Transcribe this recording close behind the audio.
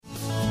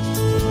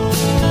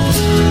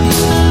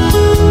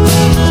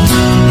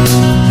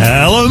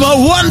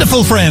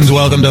Well, friends,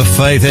 welcome to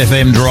Faith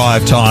FM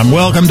Drive Time.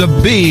 Welcome to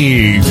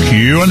Big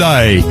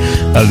Q&A.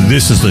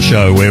 This is the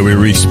show where we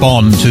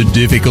respond to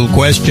difficult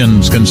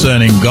questions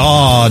concerning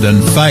God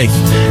and faith,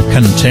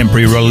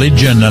 contemporary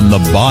religion and the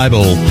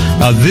Bible.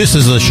 This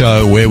is the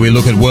show where we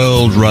look at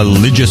world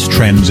religious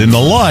trends in the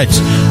light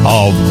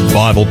of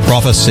Bible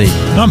prophecy.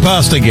 I'm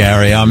Pastor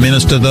Garry. I'm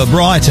minister of the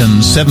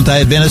Brenton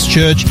Seventh-day Adventist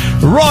Church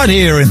right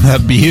here in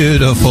the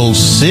beautiful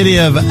city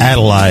of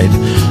Adelaide.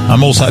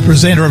 I'm also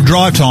presenter of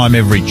Drive Time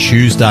every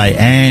Tuesday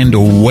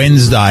and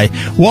Wednesday.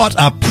 What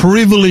a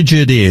privilege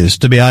it is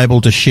to be able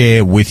to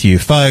share with you.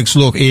 Folks,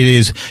 look, it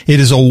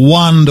is a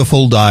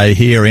wonderful day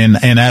here in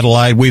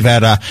Adelaide. We've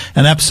had an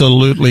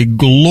absolutely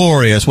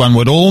glorious, one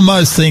would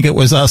almost think it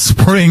was a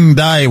spring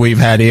day we've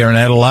had here in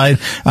Adelaide.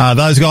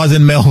 Those guys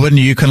in Melbourne,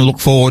 you can look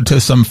forward to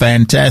some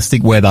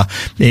fantastic weather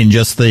in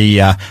just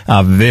the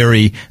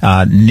very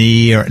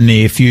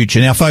near future.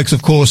 Now, folks,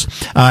 of course,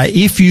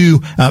 if you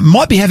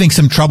might be having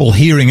some trouble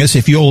hearing us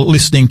if you're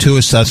listening to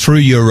us through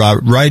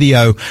your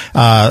radio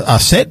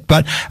set,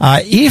 but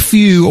if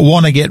you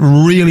want to get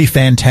really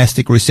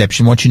fantastic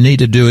reception, what you need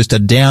to do is to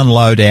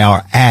download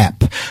our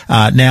app.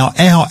 Now,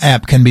 our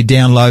app can be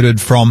downloaded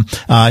from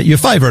your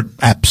favourite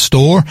app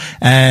store,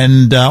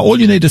 and all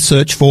you need to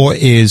search for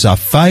is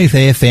Faith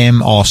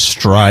FM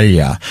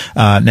Australia.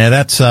 Now,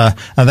 that's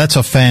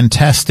a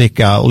fantastic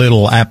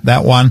little app,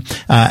 that one,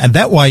 and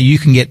that way you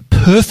can get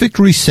perfect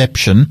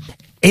reception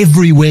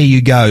everywhere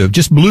you go.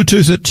 Just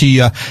Bluetooth it to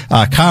your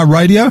car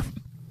radio,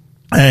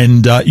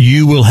 and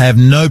you will have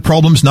no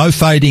problems, no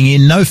fading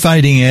in, no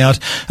fading out.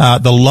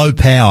 The low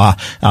power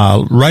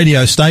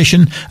radio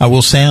station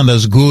will sound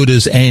as good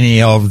as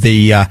any of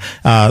the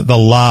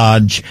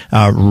large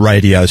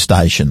radio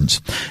stations.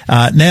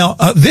 Now,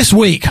 this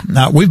week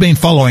we've been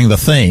following the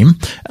theme,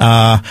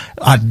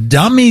 a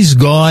dummy's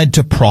guide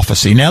to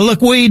prophecy. Now,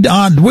 look, we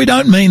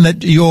don't mean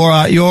that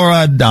you're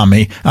a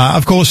dummy.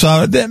 Of course,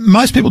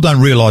 most people don't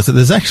realise that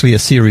there's actually a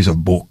series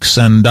of books,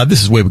 and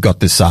this is where we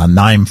got this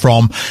name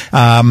from.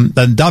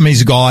 The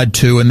Dummy's Guide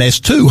to, and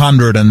there's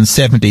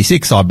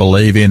 276, I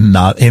believe, in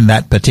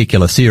that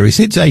particular series.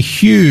 It's a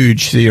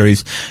huge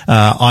series,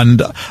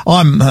 and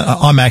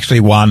I'm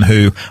actually one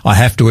who, I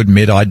have to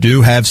admit, I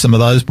do have some of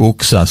those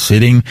books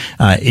sitting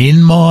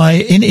in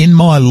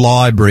my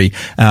library.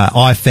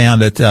 I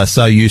found it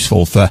so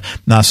useful for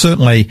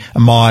certainly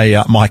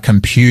my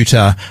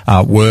computer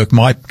work.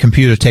 My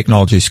computer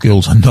technology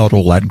skills are not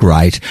all that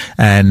great,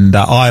 and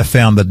I have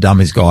found the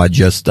Dummy's Guide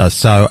just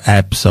so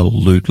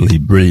absolutely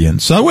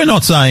brilliant. So we're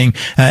not saying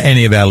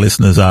any of our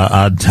listeners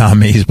are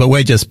dummies, but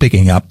we're just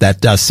picking up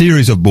that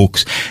series of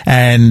books,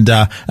 and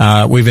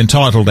we've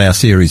entitled our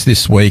series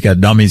this week, A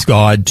Dummy's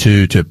Guide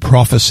to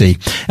Prophecy.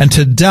 And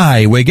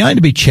today we're going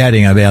to be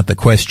chatting about the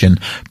question,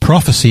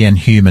 prophecy and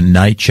human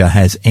nature,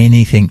 has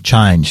anything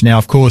changed? Now,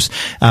 of course,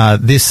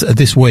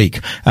 this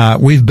week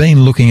we've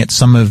been looking at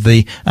some of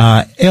the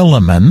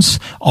elements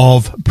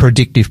of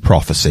predictive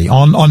prophecy.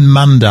 On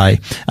Monday,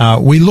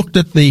 we looked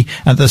at the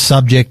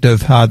subject of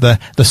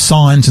the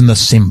signs and the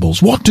symbols.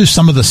 What do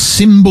some of the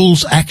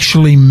symbols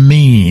actually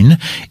mean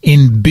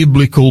in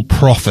biblical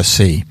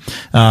prophecy?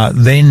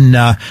 Then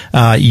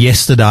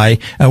yesterday,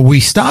 we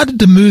started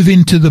to move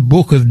into the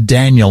book of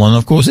Daniel, and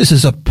of course this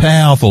is a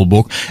powerful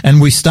book,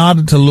 and we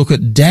started to look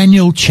at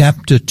Daniel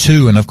chapter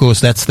 2, and of course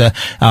that's the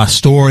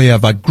story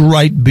of the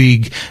great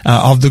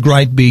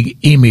big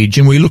image,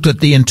 and we looked at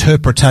the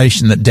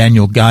interpretation that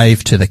Daniel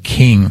gave to the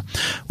king.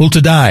 Well,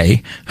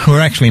 today we're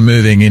actually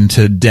moving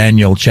into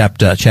Daniel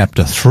chapter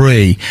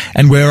 3,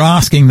 and we're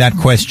asking that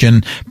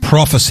question,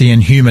 prophecy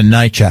and human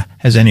nature,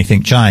 has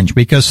anything changed?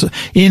 Because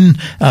in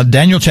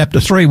Daniel chapter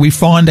 3, we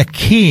find a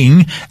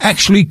king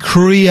actually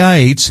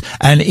creates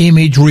an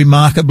image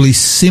remarkably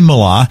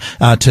similar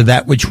to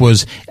that which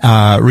was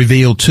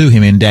revealed to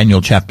him in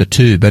Daniel chapter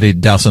 2, but it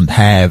doesn't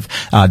have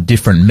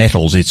different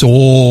metals. It's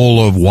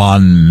all of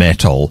one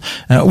metal.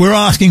 We're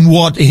asking,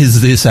 what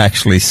is this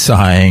actually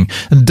saying?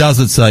 Does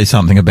it say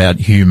something about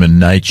human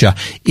nature?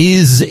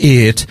 Is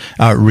it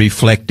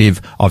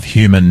reflective of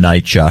human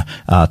nature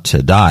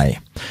today?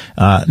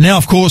 Now,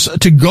 of course,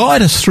 to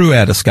guide us through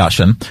our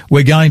discussion,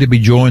 we're going to be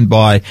joined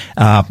by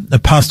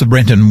Pastor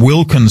Brenton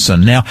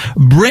Wilkinson. Now,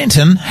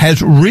 Brenton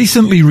has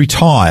recently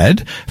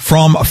retired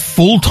from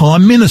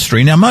full-time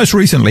ministry. Now, most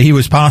recently, he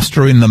was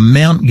pastor in the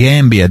Mount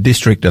Gambier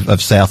district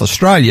of South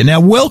Australia.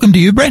 Now, welcome to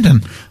you, Brenton.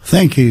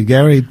 Thank you,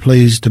 Garry.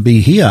 Pleased to be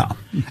here.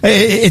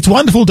 It's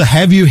wonderful to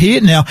have you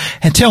here. Now,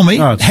 tell me,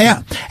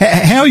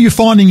 how are you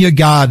finding your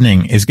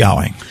gardening is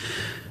going?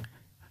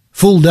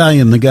 Full day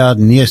in the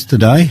garden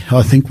yesterday.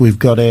 I think we've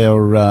got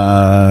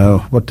our,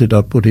 what did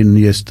I put in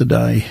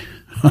yesterday?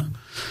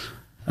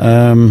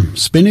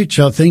 Spinach,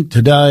 I think.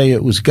 Today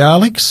it was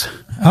garlics.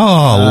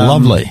 Oh,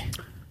 lovely.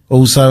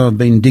 Also, I've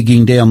been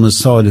digging down the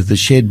side of the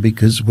shed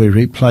because we're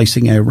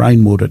replacing our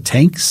rainwater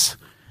tanks,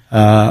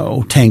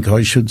 or tank,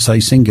 I should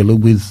say, singular,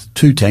 with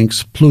 2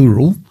 tanks,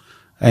 plural.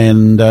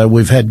 And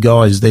we've had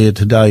guys there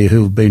today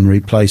who have been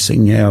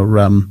replacing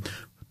our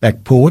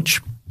back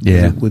porch.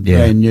 with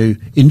brand new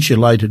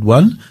insulated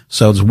one,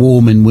 so it's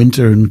warm in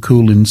winter and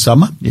cool in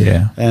summer.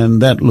 Yeah.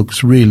 And that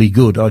looks really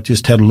good. I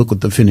just had a look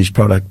at the finished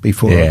product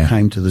before I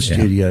came to the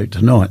studio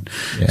tonight.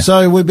 Yeah.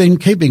 So we've been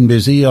keeping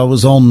busy. I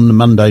was on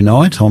Monday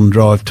night on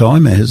Drive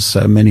Time, as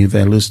many of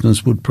our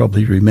listeners would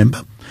probably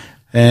remember.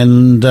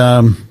 And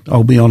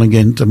I'll be on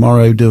again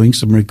tomorrow doing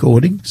some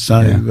recording.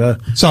 So,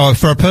 so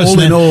for a person,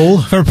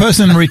 for a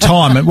person in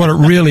retirement, what it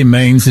really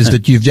means is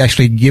that you've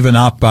actually given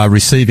up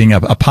receiving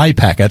a pay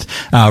packet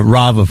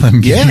rather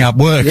than giving up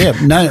work. Yeah,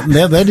 no,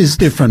 now that is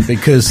different,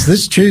 because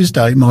this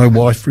Tuesday my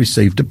wife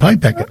received a pay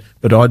packet,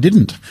 but I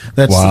didn't.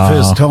 That's the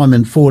first time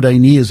in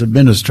 14 years of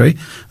ministry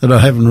that I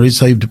haven't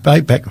received a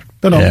pay packet.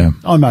 But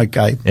I'm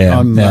okay.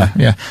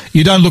 Yeah,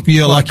 You don't look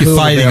like you're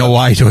fading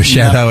away to a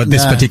shadow at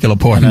this particular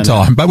point in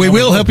time. But we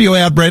will help you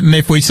out, Brenton,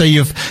 if we see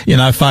you,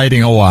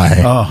 fading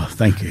away. Oh,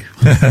 thank you.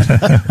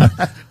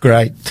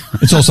 Great.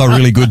 It's also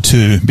really good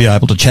to be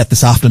able to chat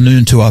this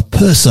afternoon to a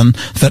person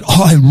that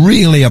I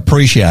really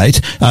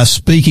appreciate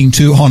speaking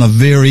to on a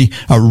very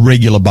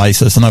regular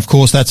basis. And of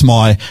course, that's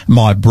my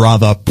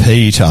brother,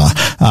 Peter.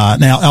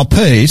 Now, our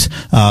Pete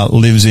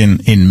lives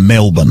in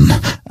Melbourne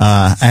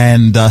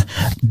and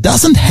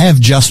doesn't have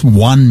just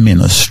one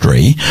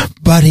ministry,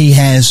 but he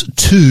has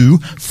two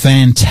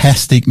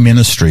fantastic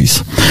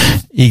ministries.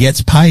 He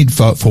gets paid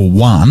for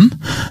one,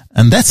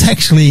 and that's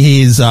actually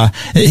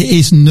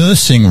his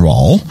nursing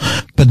role.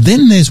 But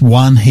then there's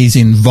one he's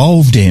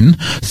involved in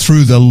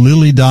through the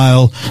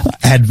Lilydale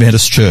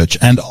Adventist Church.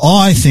 And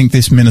I think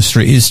this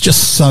ministry is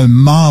just so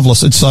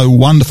marvellous. It's so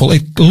wonderful.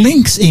 It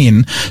links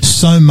in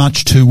so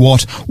much to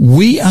what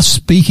we are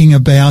speaking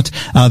about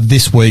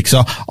this week.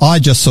 So I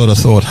just sort of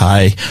thought,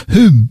 hey,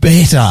 who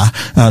better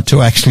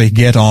to actually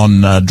get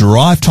on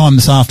Drive Time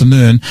this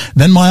afternoon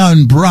than my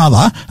own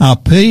brother,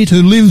 Pete,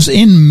 who lives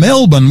in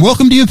Melbourne.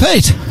 Welcome to you,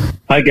 Pete.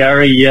 Hi,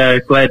 Gary.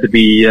 Glad to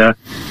be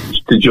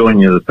to join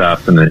you this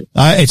afternoon.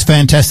 It's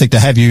fantastic to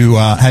have you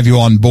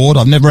on board.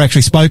 I've never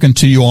actually spoken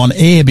to you on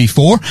air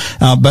before,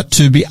 but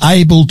to be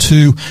able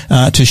to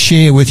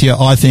share with you,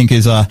 I think,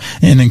 is an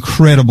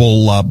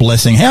incredible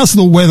blessing. How's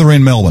the weather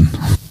in Melbourne?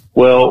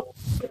 Well,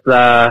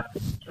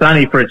 it's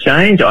sunny for a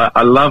change.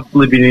 I love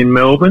living in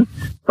Melbourne,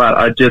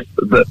 but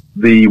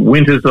the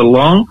winters are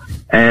long,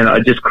 and I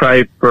just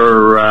crave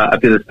for a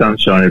bit of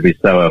sunshine every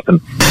so often.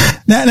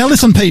 Now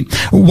listen, Pete,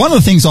 one of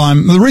the things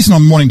the reason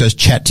I'm wanting to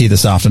chat to you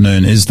this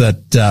afternoon is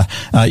that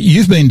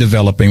you've been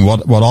developing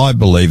what I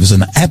believe is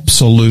an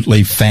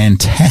absolutely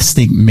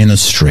fantastic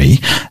ministry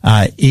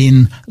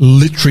in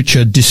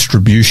literature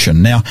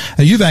distribution. Now,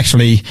 you've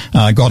actually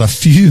got a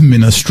few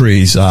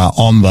ministries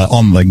on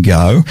the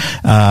go.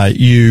 I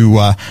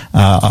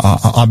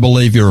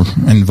believe you're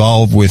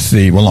involved with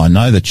I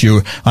know that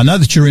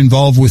you're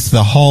involved with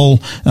the whole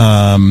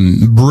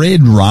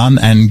bread run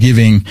and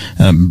giving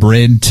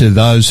bread to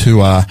those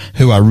who are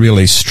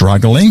really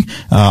struggling.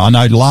 I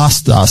know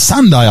last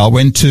Sunday I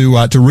went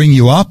to ring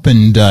you up,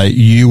 and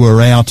you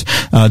were out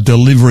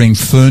delivering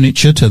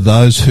furniture to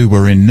those who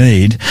were in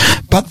need.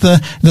 But the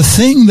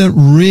thing that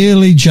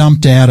really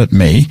jumped out at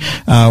me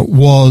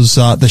was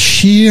the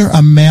sheer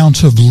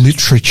amount of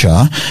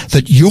literature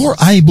that you're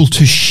able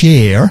to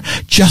share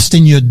just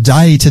in your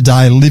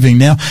day-to-day living.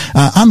 Now,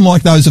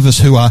 unlike those of us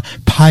who are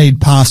paid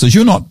pastors,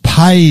 you're not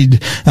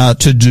paid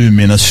to do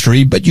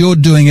ministry, but you're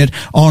doing it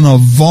on a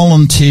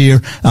volunteer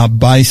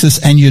basis,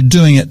 and you're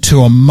doing it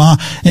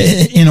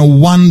in a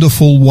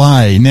wonderful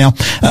way. Now,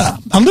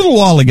 a little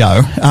while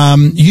ago,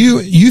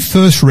 you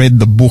first read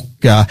the book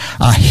A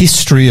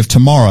History of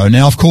Tomorrow.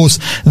 Now, of course,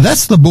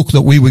 that's the book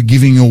that we were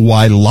giving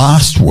away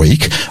last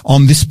week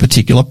on this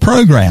particular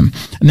program.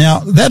 Now,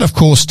 that, of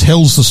course,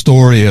 tells the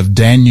story of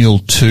Daniel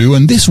 2,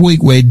 and this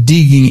week we're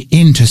digging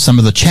into some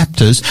of the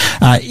chapters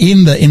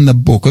in the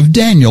book of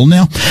Daniel.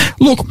 Now,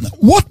 look,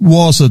 what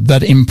was it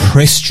that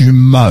impressed you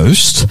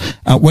most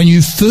when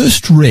you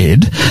first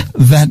read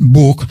that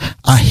book,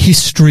 A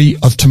History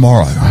of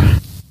Tomorrow?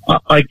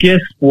 I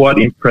guess what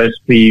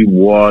impressed me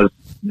was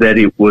that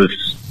it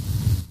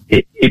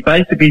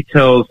basically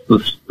tells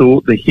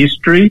the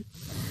history,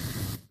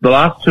 the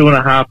last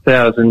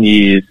 2,500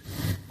 years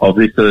of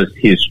this Earth's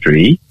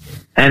history,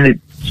 and it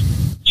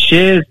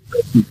shares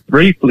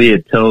briefly.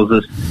 It tells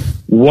us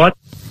what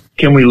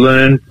can we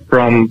learn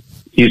from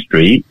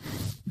history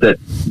that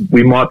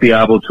we might be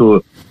able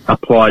to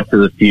apply to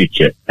the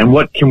future, and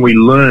what can we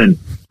learn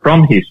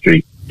from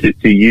history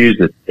to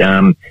use it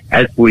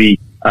as we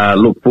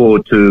look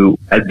forward to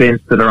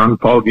events that are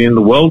unfolding in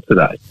the world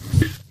today.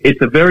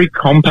 It's a very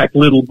compact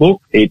little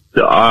book. It's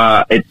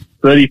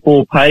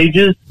 34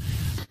 pages.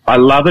 I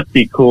love it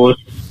because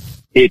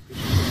it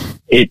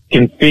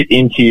can fit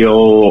into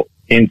your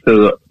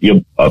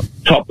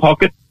top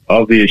pocket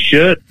of your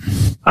shirt.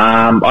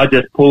 I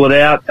just pull it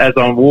out as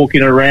I'm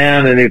walking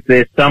around, and if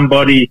there's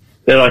somebody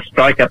that I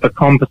strike up a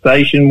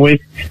conversation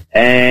with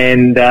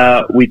and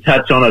we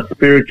touch on a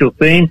spiritual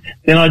theme,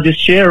 then I just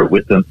share it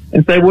with them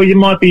and say, well, you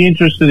might be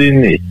interested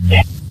in this.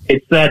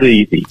 It's that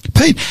easy.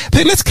 Pete,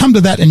 let's come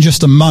to that in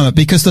just a moment,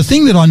 because the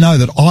thing that I know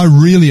that I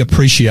really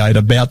appreciate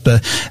about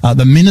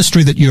the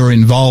ministry that you're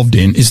involved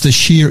in is the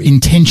sheer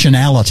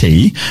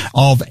intentionality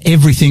of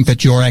everything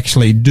that you're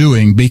actually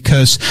doing,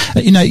 because,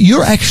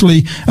 you're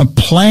actually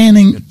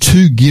planning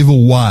to give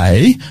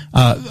away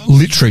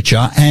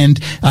literature, and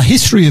A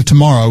History of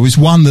Tomorrow is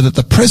one that at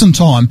the present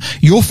time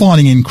you're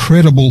finding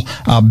incredible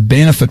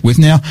benefit with.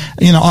 Now,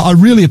 I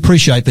really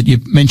appreciate that you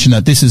mentioned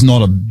that this is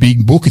not a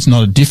big book. It's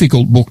not a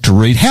difficult book to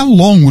read. How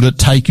long would it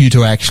take you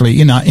to actually,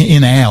 in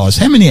hours,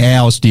 how many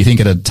hours do you think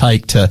it'd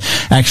take to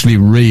actually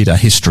read A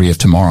History of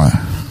Tomorrow?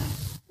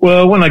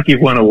 Well, when I give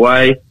one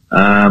away,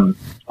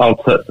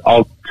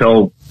 I'll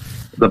tell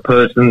the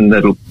person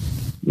that it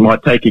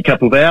might take a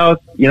couple of hours,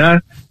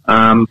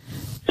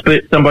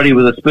 somebody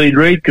with a speed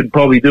read could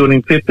probably do it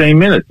in 15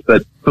 minutes,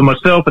 but for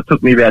myself, it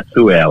took me about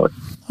 2 hours.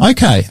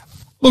 Okay.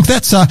 Look,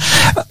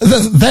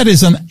 that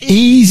is an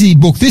easy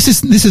book. This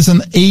is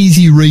an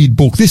easy read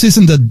book. This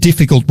isn't a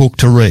difficult book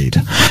to read.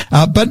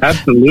 But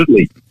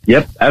absolutely.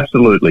 Yep,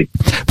 absolutely.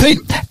 Pete,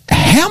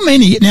 how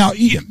many, now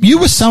you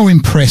were so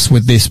impressed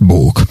with this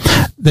book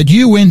that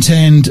you went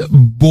and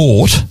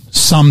bought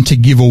some to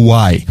give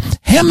away.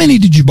 How many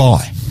did you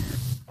buy?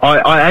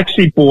 I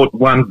actually bought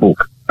one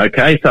book.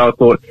 Okay. So I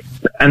thought,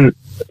 and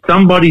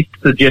somebody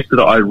suggested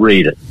I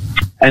read it.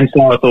 And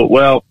so I thought,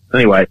 well,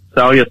 anyway,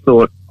 so I just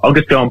thought, I'll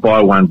just go and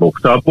buy one book.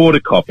 So I bought a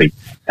copy.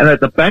 And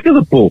at the back of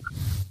the book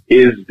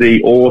is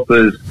the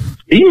author's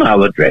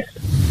email address.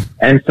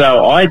 And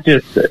so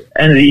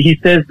and he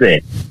says there,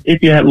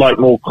 if you have like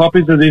more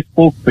copies of this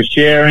book for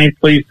sharing,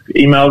 please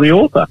email the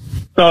author.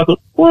 So I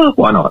thought, well,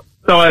 why not?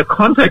 So I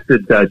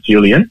contacted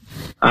Julian.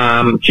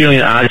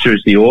 Julian Archer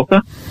is the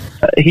author.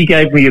 He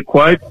gave me a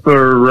quote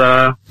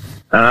for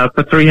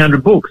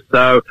 300 books.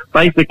 So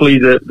basically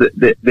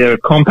they're a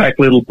compact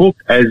little book,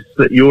 as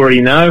you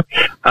already know.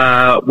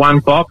 One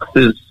box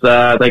is,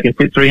 they can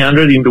fit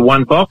 300 into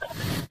one box.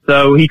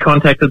 So he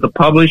contacted the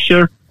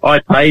publisher. I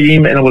paid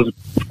him, and it was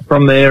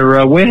from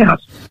their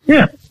warehouse.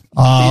 Yeah.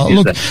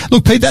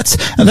 Look, Pete,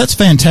 that's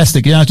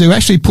fantastic. To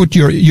actually put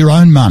your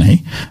own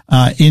money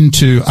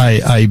into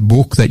a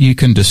book that you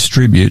can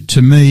distribute,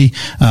 to me,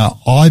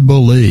 I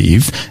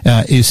believe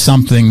is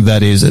something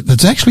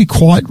that's actually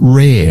quite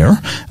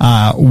rare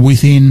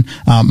within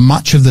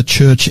much of the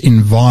church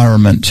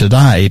environment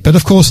today. But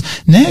of course,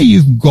 now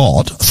you've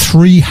got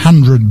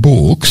 300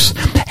 books.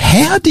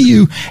 How do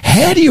you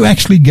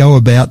actually go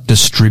about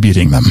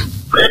distributing them?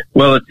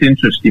 Well, it's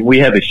interesting. We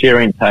have a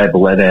sharing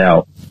table at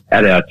our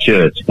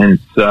church, and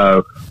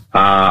so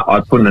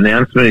I put an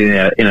announcement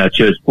in our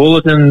church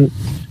bulletin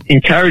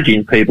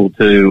encouraging people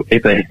to,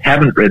 if they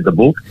haven't read the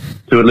book,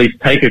 to at least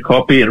take a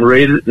copy and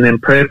read it, and then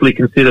prayerfully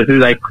consider who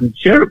they could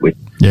share it with.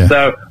 Yeah.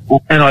 So,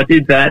 and I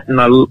did that,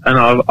 and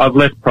I've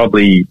left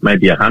probably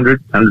maybe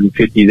 100,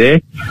 150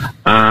 there,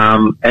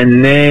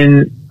 and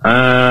then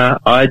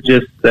I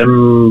just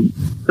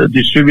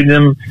distribute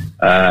them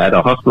at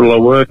a hospital I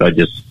work. I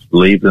just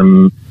leave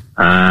them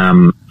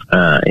in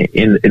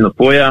the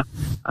foyer.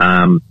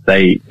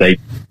 They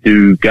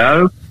do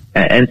go,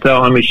 and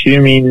so I'm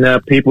assuming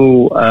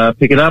people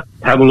pick it up,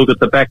 have a look at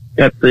the back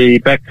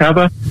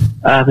cover.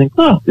 I think,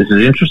 this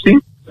is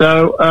interesting.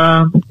 So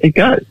it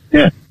goes.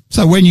 Yeah.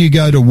 So when you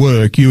go to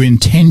work, you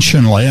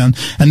intentionally, and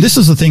this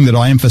is the thing that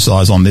I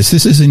emphasize on this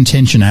is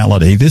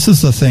intentionality. This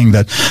is the thing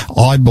that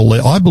I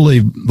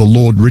believe the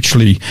Lord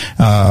richly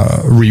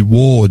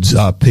rewards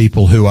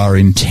people who are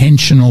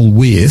intentional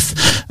with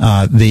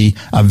the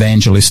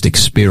evangelistic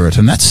spirit.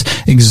 And that's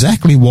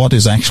exactly what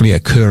is actually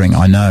occurring,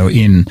 I know,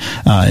 in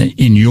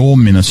your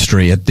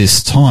ministry at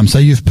this time. So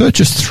you've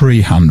purchased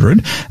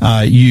 300.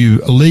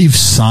 You leave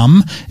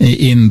some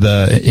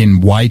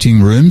in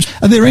waiting rooms.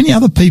 Are there any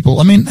other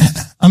people? I mean,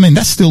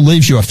 that still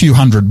leaves you a few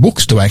hundred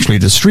books to actually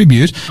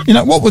distribute.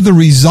 What were the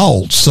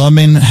results? I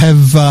mean,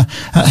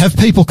 have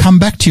people come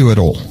back to you at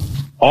all?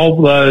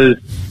 Of those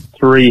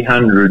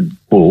 300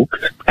 books,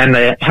 and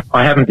I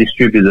haven't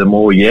distributed them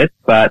all yet,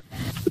 but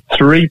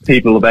 3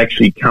 people have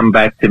actually come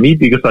back to me,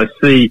 because I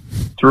see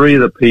 3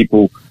 of the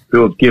people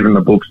who have given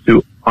the books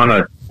to on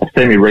a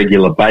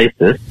semi-regular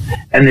basis,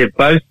 and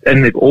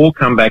they've all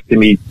come back to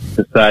me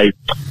to say,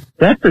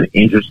 that's an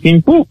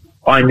interesting book.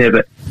 I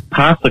never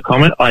passed the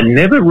comment. I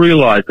never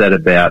realized that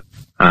about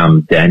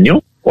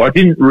Daniel, or I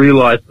didn't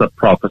realize the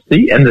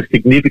prophecy and the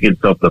significance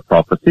of the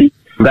prophecy.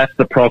 That's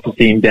the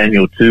prophecy in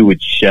Daniel 2,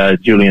 which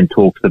Julian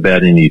talks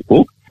about in his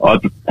book.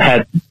 I've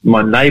had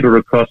my neighbour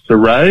across the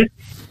road.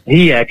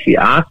 He actually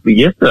asked me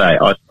yesterday.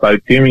 I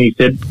spoke to him, and he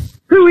said,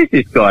 who is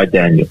this guy,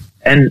 Daniel?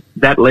 And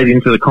that led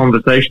into the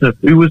conversation of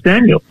who was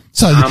Daniel.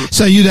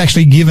 So you'd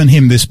actually given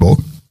him this book?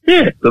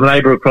 Yeah, the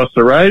neighbour across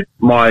the road,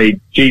 my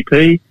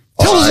GP.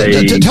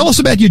 Tell us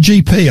about your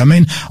GP. I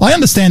mean, I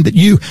understand that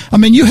you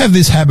have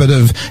this habit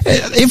of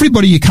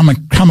everybody you come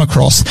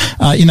across,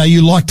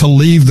 you like to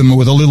leave them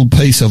with a little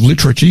piece of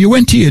literature. You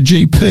went to your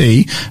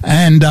GP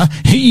and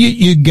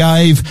you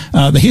gave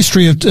the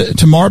History of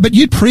Tomorrow, but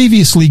you'd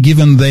previously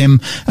given them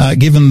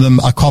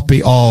a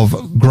copy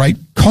of Great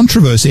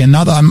Controversy, a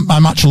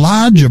much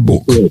larger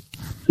book.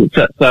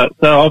 So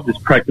of this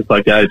practice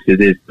I go to,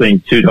 there's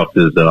been 2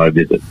 doctors that I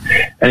visit.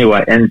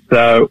 Anyway, and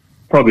so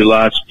probably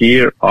last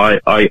year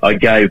I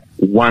gave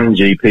one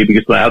GP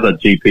because my other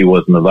GP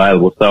wasn't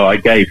available. So I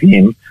gave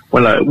him,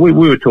 we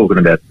were talking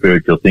about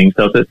spiritual things.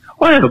 So I said,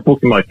 I have a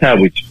book in my car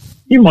which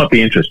you might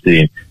be interested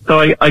in.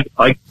 So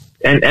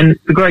and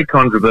the great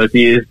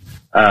controversy is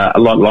a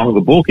lot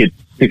longer book. It's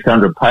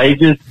 600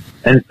 pages.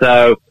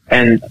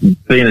 And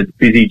being a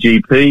busy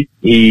GP,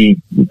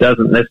 he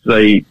doesn't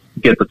necessarily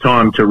get the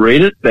time to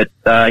read it, but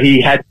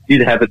he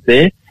did have it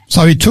there.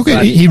 So he took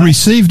it, he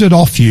received it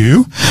off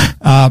you,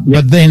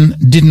 but then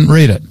didn't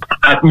read it.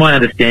 My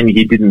understanding,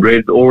 he didn't read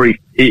it, or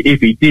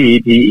if he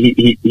did,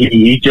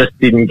 he just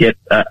didn't get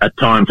a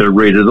time to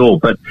read it all.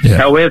 But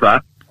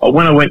however,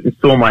 when I went and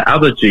saw my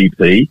other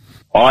GP,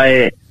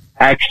 I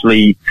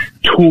actually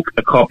took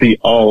a copy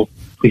of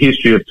The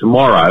History of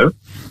Tomorrow,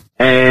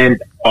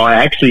 and I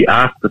actually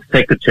asked the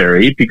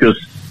secretary because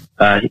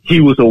he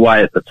was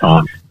away at the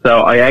time.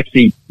 So I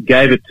actually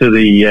gave it to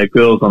the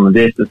girls on the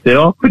desk and said,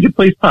 could you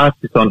please pass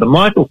this on to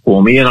Michael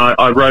for me? And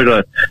I wrote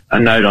a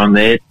note on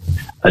there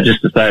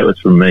just to say it was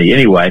from me.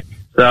 Anyway,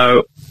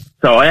 so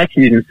I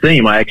actually didn't see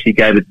him. I actually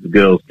gave it to the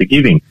girls to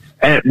give him,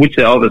 which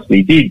they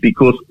obviously did,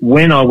 because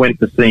when I went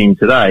to see him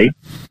today,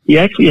 he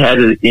actually had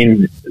it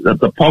in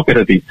the pocket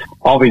of his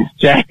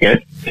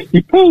jacket.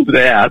 He pulled it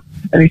out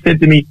and he said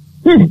to me,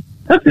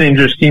 that's an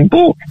interesting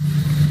book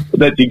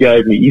that you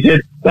gave me. He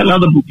said, that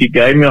other book you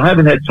gave me, I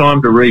haven't had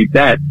time to read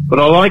that, but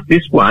I like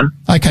this one.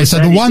 Okay, so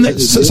the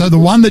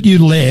one that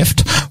you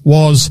left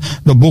was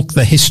the book,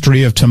 The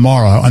History of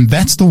Tomorrow, and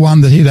that's the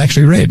one that he'd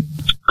actually read.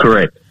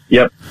 Correct.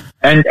 Yep.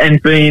 And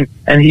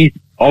he's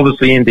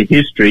obviously into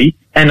history,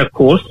 and of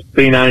course,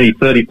 being only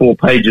 34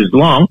 pages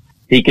long,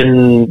 he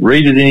can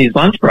read it in his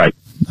lunch break.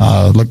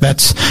 Look,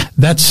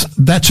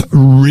 that's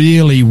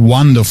really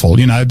wonderful,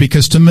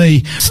 because to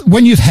me,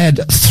 when you've had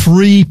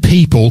 3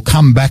 people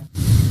come back.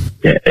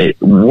 Yeah,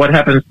 what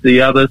happens to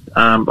the others?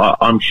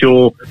 I'm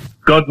sure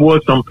God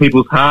works on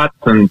people's hearts,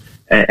 and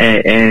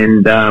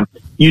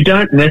you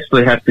don't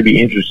necessarily have to be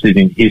interested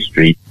in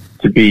history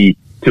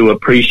to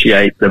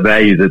appreciate the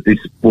value that this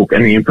book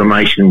and the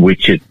information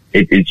which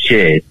it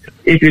shares.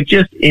 If you're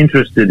just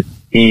interested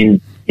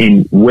in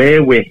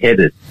where we're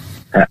headed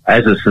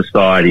as a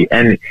society,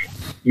 and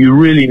you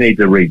really need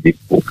to read this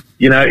book.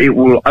 It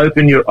will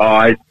open your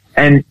eyes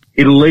and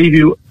it'll leave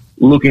you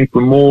looking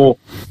for more.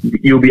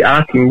 You'll be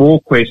asking more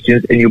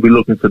questions and you'll be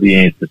looking for the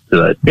answers to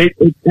those.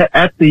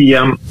 At the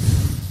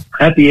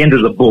end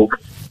of the book,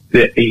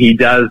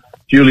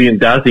 Julian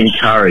does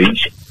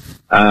encourage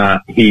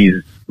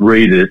his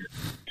readers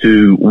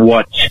to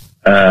watch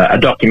a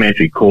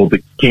documentary called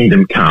The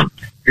Kingdom Come.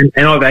 And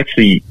I've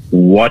actually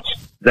watched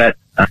that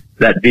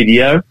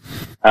video,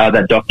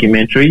 that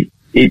documentary.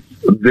 It's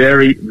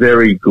very,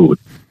 very good.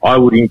 I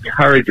would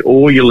encourage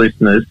all your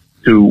listeners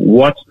to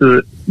watch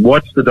the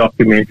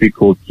documentary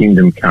called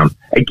Kingdom Come.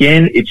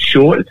 Again, it's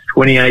short, it's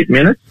 28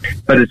 minutes,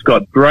 but it's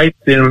got great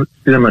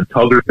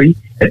cinematography.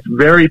 It's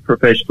very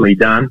professionally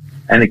done,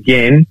 and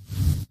again,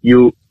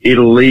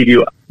 it'll leave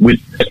you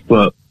with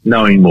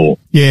knowing more.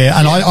 Yeah,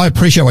 and I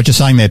appreciate what you're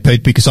saying there,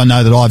 Pete, because I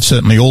know that I've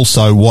certainly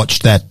also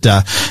watched that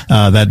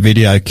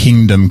video,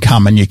 Kingdom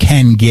Come, and you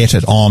can get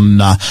it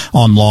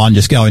online.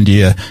 Just go into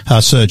your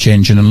search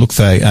engine and look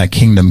for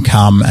Kingdom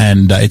Come,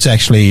 and it's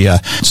actually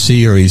a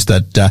series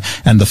that,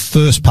 and the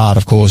first part,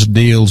 of course,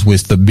 deals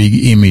with the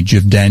big image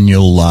of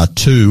Daniel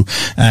 2,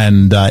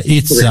 and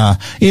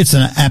it's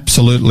an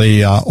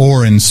absolutely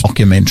awe-inspiring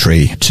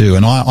documentary too,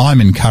 and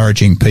I'm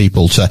encouraging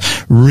people to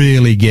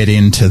really get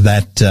into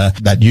that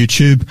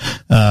YouTube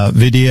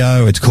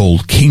video. It's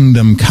called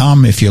Kingdom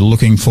Come if you're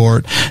looking for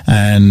it,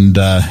 and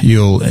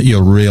you'll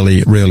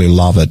really, really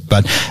love it.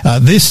 But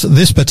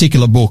this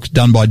particular book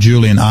done by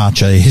Julian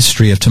Archer,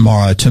 History of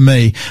Tomorrow, to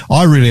me,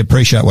 I really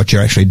appreciate what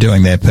you're actually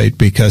doing there, Pete,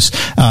 because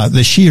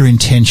the sheer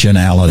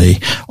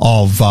intentionality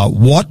of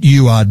what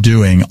you are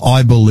doing,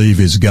 I believe,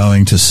 is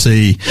going to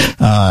see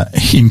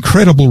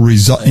incredible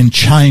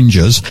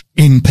changes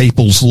in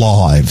people's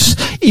lives.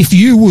 If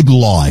you would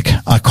like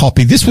a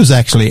copy, this was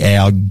actually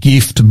our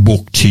gift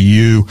book to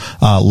you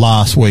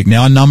last week.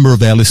 Now, a number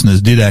of our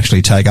listeners did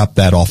actually take up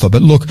that offer,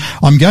 but look,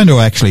 I'm going to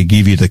actually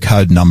give you the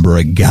code number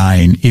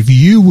again. If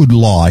you would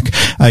like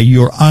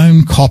your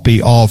own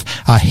copy of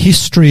A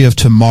History of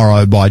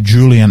Tomorrow by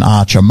Julian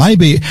Archer,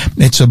 maybe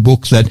it's a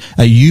book that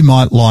you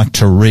might like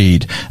to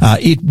read.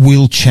 It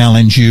will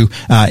challenge you.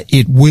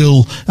 It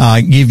will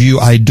give you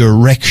a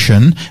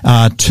direction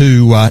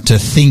to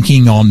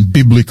thinking on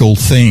biblical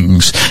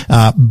things.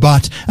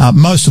 But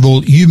most of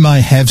all, you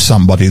may have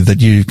somebody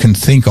that you can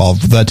think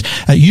of that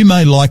you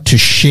may like to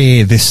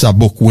share this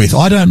book with.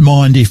 I don't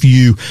mind if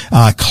you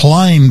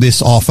claim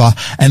this offer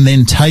and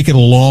then take it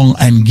along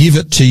and give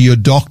it to your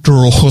doctor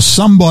or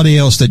somebody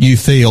else that you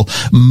feel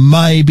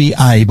may be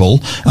able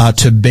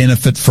to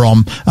benefit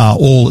from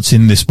all that's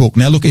in this book.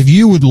 Now, look, if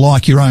you would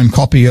like your own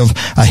copy of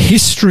A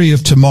History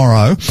of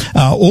Tomorrow,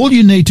 all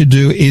you need to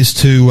do is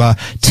to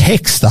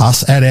text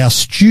us at our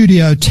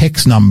studio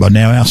text number number.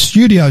 Now, our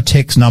studio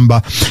text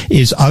number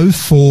is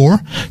 04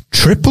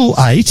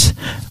 888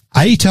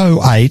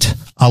 808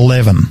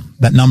 11.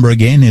 That number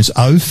again is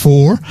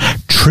 04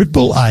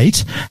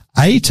 888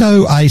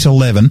 808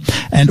 11,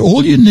 and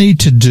all you need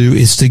to do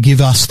is to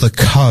give us the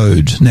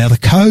code. Now, the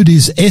code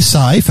is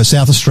SA for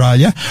South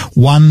Australia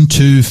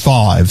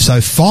 125,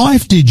 so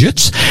 5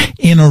 digits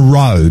in a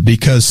row,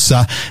 because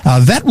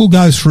that will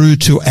go through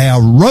to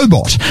our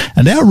robot,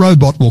 and our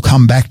robot will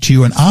come back to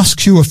you and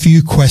ask you a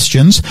few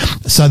questions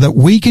so that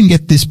we can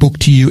get this book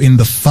to you in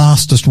the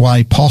fastest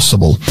way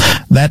possible.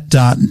 That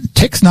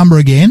text number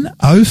again,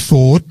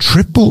 04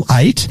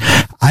 888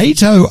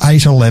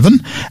 808 11,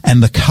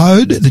 and the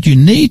code that you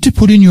need to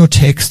put in your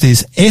text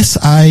is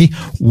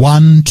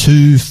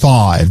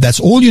SA125. That's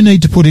all you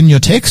need to put in your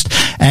text,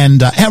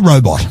 and our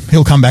robot,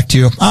 he'll come back to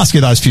you, ask you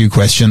those few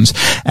questions,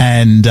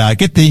 and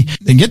get the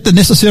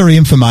necessary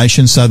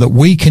information so that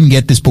we can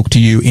get this book to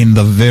you in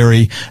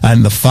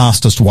the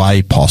fastest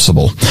way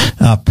possible.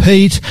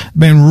 Pete,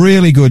 been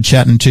really good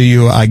chatting to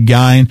you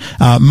again.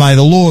 May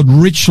the Lord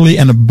richly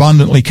and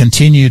abundantly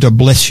continue to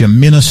bless your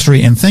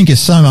ministry, and thank you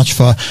so much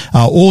for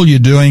all you're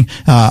doing.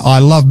 I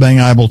love being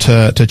able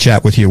to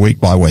chat with you week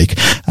by week.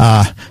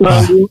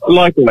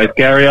 Likewise,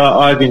 Gary,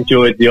 I've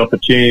enjoyed the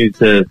opportunity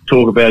to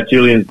talk about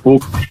Julian's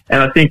book,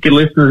 and I think your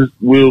listeners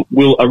will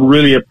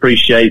really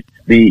appreciate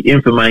the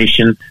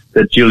information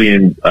that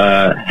Julian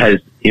has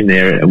in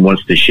there and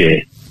wants to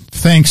share.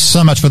 Thanks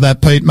so much for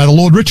that, Pete. May the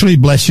Lord richly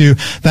bless you.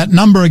 That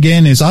number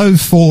again is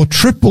 04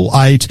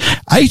 888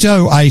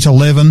 808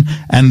 11,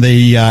 and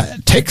the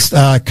text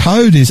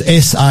code is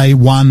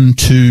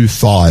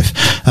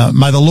SA125.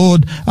 May the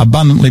Lord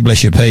abundantly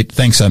bless you, Pete.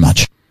 Thanks so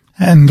much.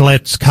 And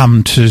let's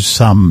come to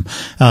some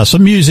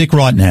music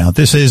right now.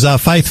 This is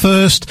Faith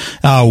First,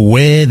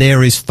 Where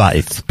There Is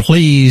Faith.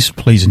 Please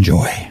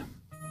enjoy.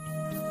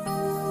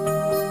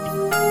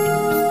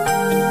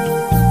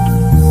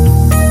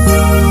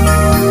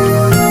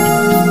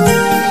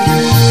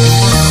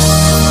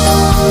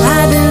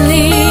 I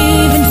believe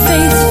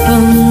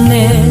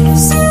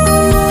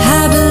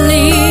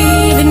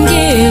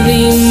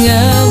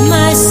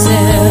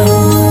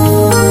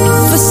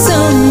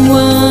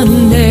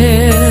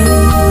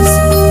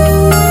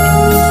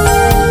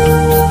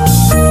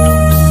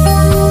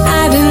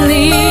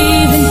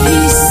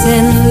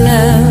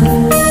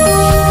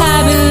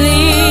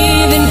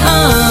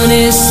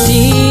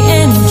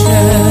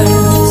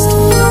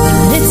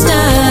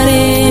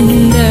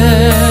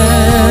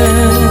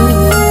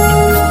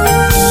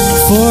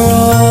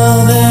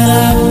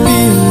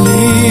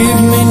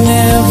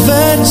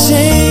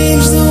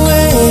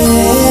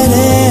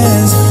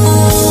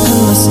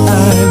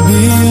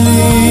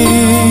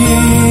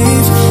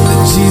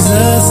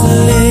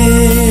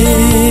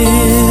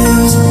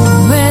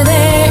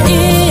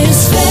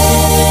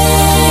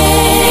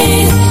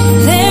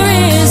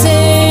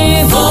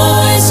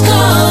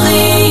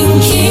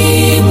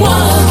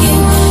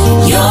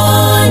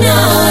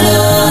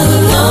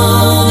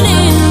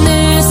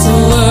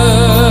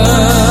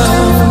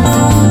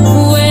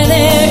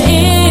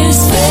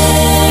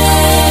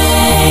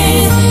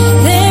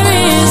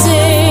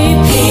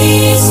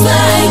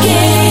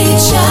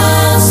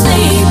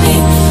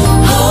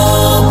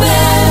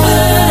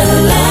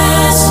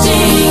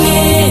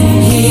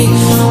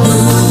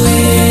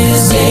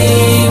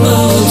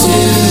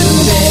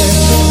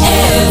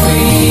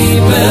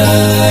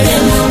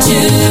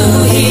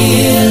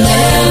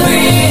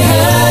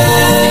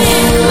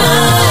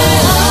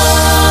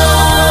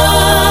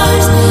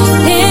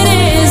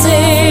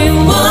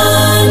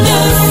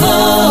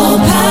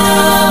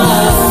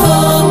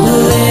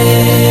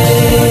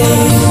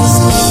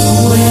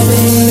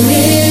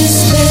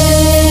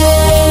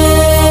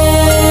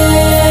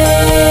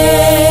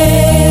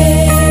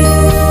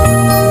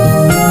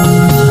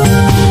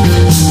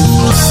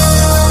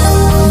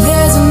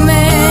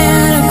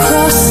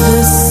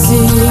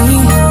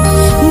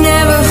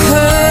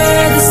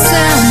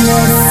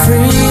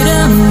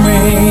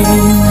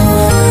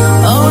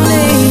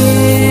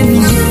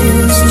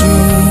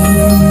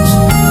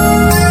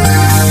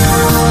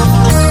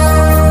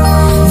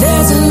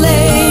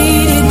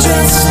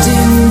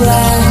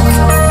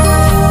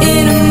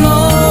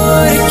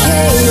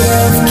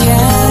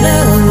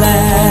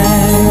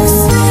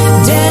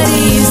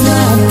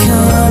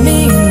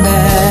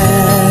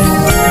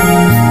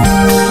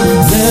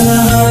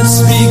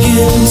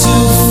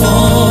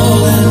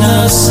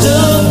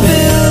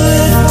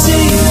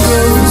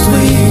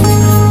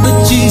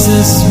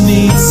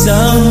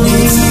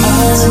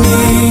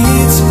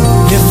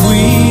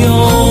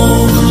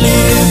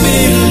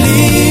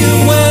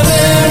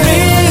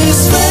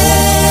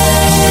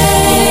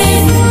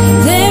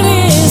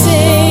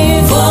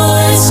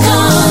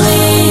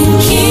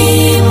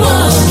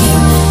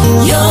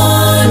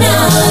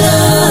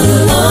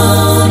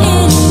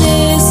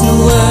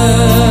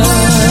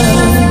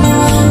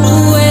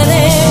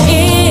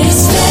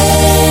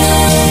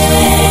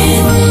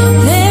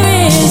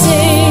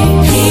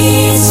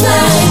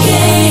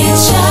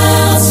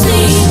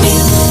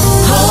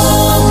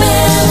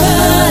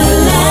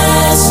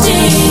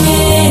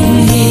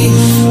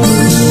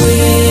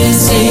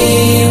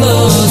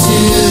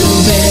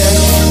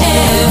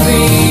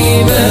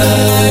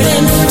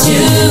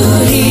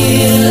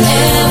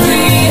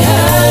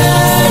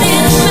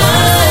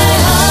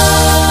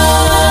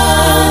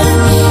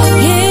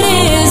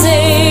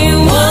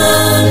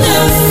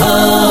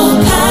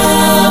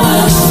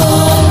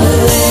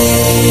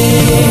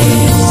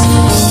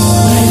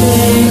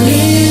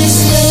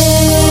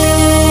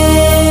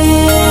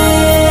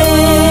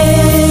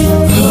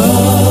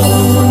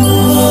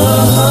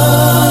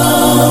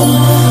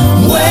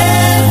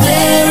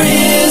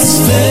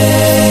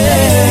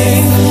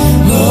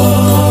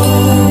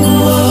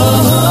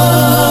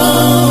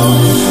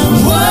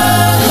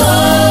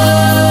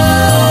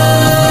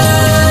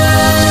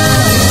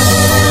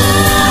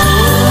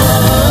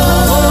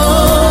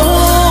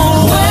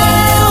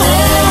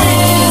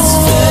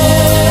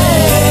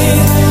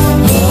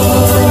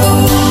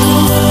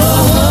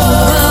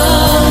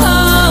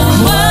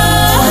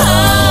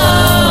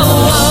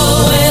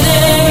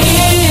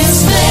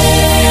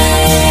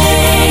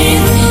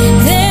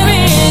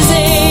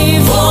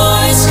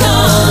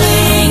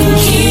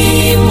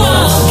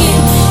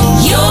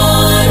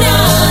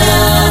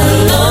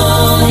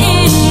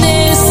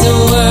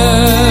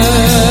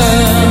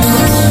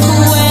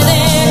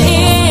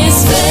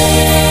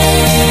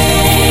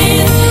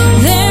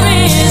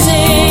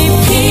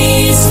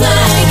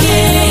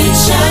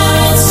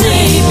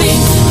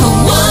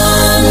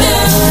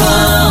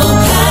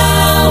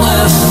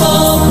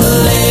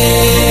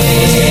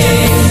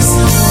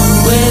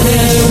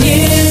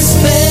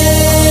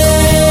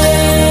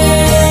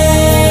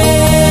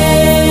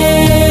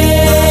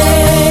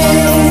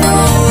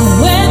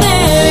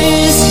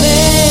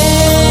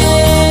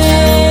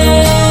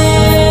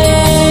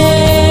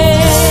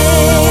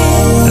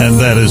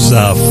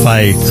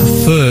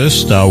Faith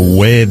first,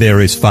 Where There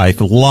Is Faith.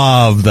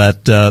 Love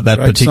that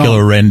particular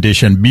song.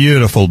 rendition.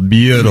 Beautiful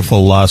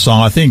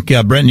song. I think,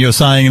 Brenton, you're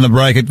saying in the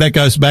break, that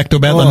goes back to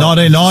about the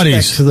 1990s.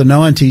 Back to the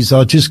 90s.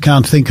 I just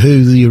can't think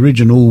who the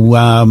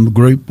original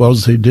group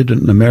was who did it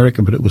in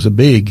America, but it was a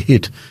big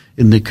hit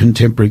in the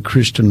contemporary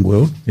Christian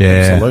world.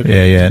 Yeah,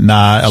 absolutely. yeah.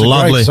 No, a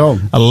lovely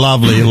song. A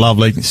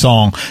lovely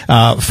song.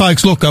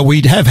 Folks, look,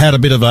 we have had a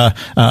bit of a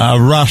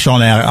rush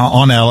on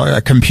our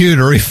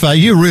computer.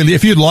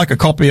 If you'd like a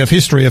copy of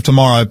History of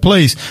Tomorrow,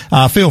 please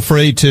feel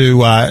free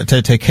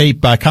to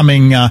keep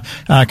coming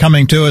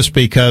to us,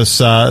 because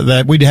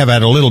that we have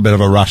had a little bit of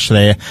a rush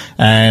there.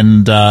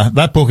 And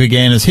that book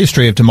again is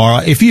History of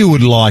Tomorrow. If you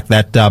would like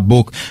that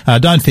book,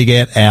 don't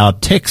forget our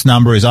text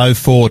number is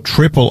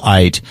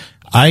 04888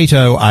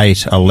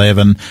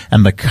 80811,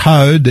 and the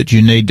code that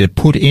you need to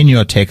put in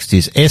your text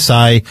is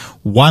SA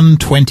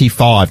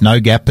 125. No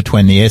gap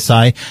between the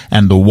SA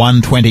and the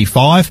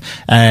 125.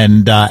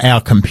 And our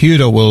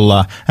computer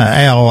will,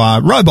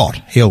 our robot,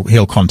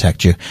 he'll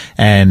contact you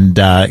and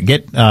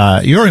get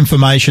your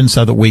information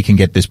so that we can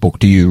get this book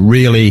to you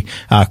really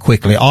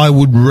quickly. I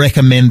would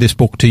recommend this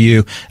book to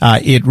you.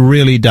 It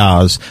really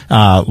does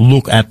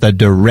look at the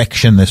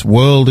direction this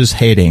world is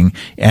heading,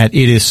 and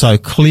it is so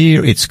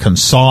clear, it's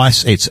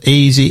concise, it's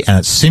easy, and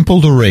it's simple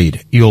to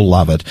read. You'll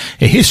love it.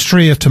 A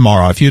History of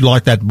Tomorrow. If you'd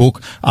like that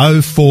book,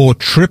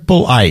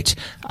 04888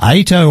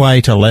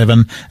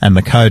 80811, and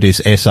the code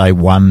is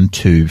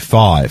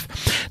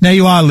SA125. Now,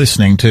 you are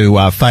listening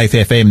to Faith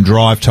FM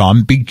Drive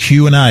Time, big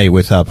Q&A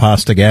with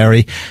Pastor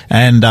Garry,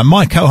 and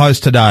my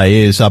co-host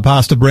today is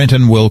Pastor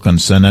Brenton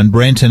Wilkinson, and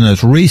Brenton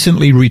has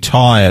recently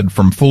retired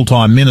from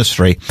full-time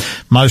ministry.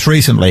 Most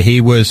recently, he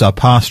was a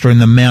pastor in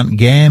the Mount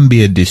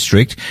Gambier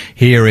district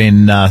here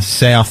in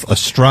South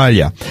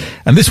Australia.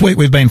 And this week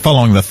we've been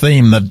following the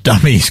theme, The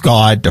Dummy's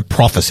Guide to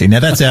Prophecy.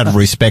 Now, that's out of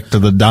respect to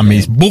the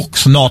Dummy's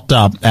books, not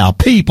our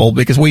people,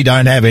 because we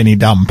don't have any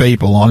dumb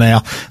people on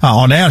our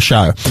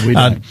show.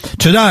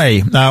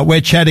 Today, we're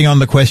chatting on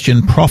the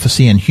question,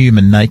 prophecy and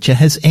human nature.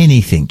 Has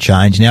anything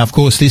changed? Now, of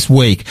course, this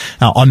week,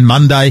 on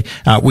Monday,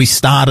 we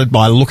started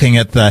by looking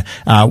at the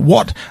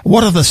what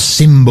are the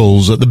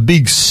symbols, the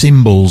big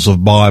symbols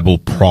of Bible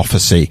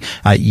prophecy.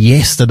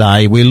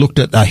 Yesterday, we looked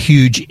at a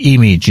huge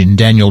image in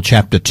Daniel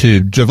chapter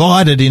 2,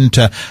 divided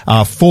into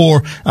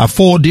four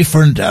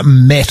different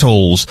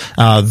metals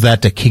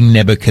that King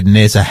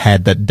Nebuchadnezzar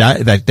had,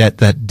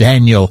 that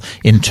Daniel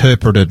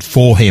interpreted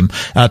for him.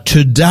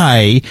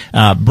 Today,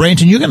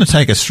 Brenton, you're going to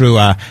take us through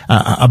a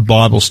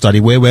Bible study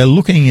where we're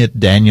looking at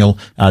Daniel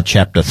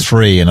chapter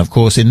 3. And of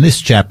course, in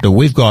this chapter,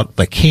 we've got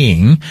the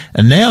king,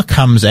 and now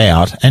comes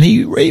out, and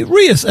he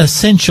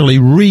essentially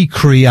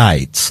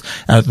recreates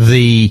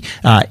the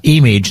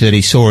image that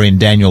he saw in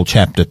Daniel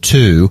chapter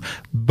 2,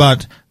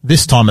 but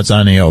this time it's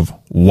only of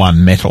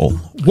one metal.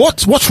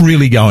 What's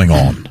really going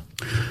on?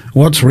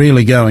 What's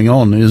really going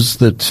on is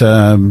that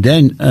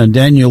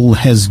Daniel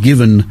has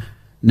given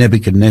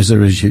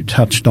Nebuchadnezzar, as you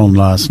touched on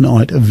last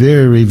night, a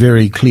very,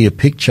 very clear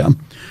picture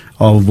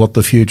of what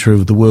the future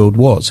of the world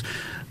was.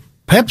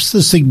 Perhaps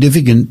the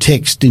significant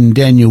text in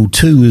Daniel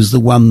 2 is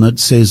the one that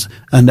says,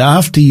 "And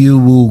after you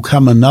will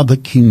come another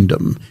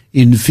kingdom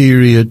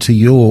inferior to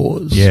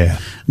yours." Yeah.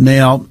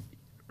 Now,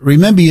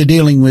 remember, you're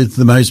dealing with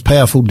the most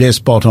powerful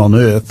despot on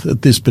earth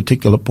at this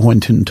particular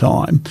point in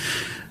time.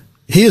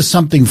 Here's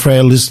something for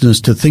our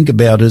listeners to think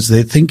about as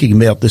they're thinking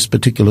about this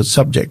particular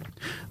subject.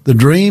 The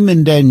dream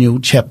in Daniel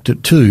chapter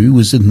 2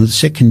 was in the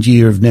second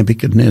year of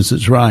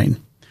Nebuchadnezzar's reign.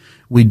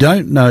 We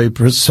don't know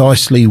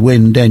precisely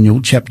when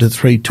Daniel chapter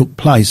 3 took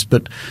place,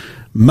 but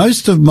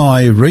most of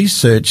my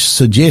research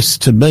suggests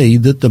to me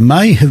that there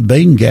may have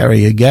been,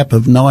 Garry, a gap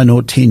of 9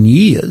 or 10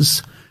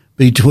 years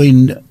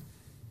between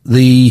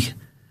the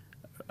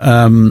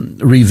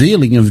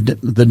revealing of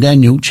the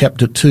Daniel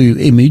chapter 2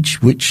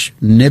 image, which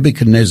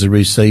Nebuchadnezzar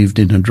received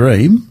in a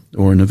dream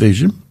or in a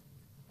vision,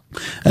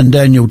 and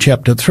Daniel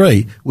chapter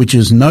 3, which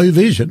is no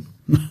vision.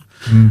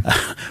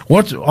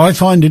 What I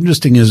find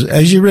interesting is,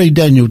 as you read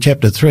Daniel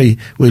chapter 3,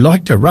 we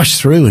like to rush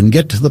through and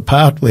get to the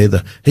part where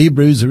the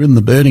Hebrews are in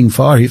the burning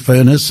fiery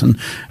furnace and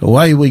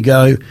away we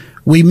go.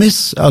 We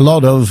miss a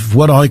lot of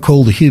what I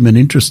call the human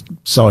interest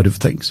side of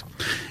things.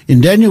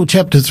 In Daniel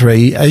chapter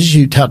 3, as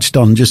you touched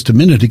on just a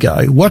minute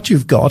ago, what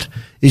you've got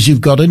is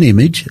you've got an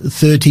image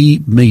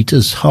 30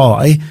 metres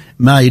high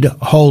made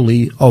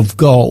wholly of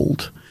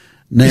gold.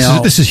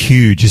 Now, this is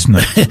huge, isn't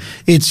it?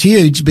 It's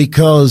huge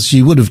because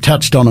you would have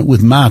touched on it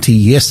with Marty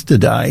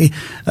yesterday.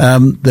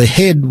 The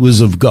head was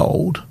of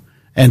gold.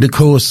 And, of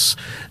course,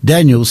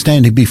 Daniel,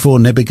 standing before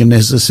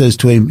Nebuchadnezzar, says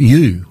to him,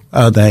 "You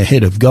are the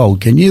head of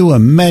gold." Can you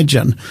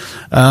imagine?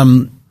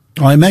 I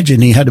imagine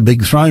he had a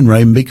big throne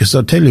room, because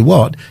I'll tell you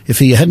what, if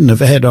he hadn't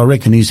have had, I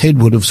reckon his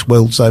head would have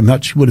swelled so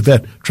much he would have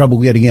had trouble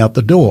getting out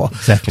the door.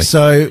 Exactly.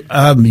 So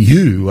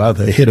you are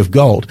the head of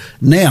gold.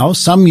 Now,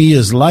 some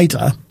years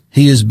later,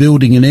 he is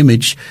building an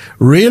image.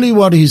 Really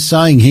what he's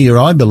saying here,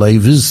 I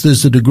believe, is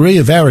there's a degree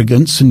of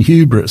arrogance and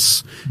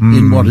hubris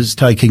in what is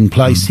taking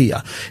place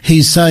here.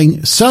 He's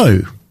saying,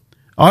 so,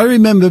 I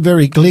remember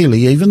very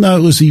clearly, even though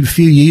it was a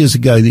few years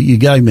ago that you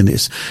gave me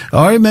this,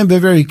 I remember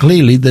very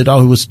clearly that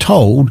I was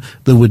told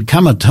there would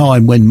come a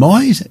time when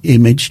my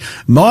image,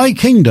 my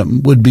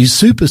kingdom, would be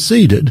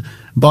superseded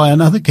by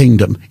another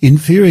kingdom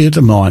inferior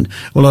to mine.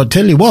 Well, I'll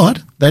tell you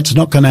what, that's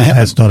not going to happen.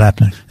 That's not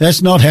happening.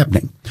 That's not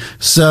happening.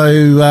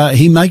 So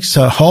he makes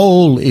a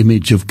whole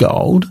image of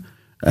gold.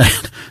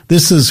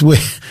 This is where...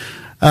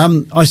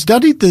 I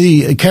studied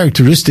the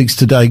characteristics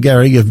today,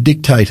 Garry, of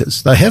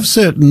dictators. They have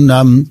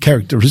certain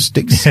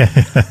characteristics,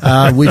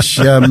 which,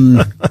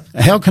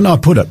 how can I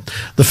put it?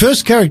 The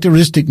first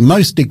characteristic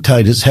most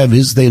dictators have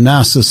is they're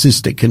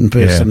narcissistic in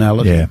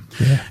personality. Yeah.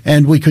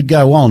 And we could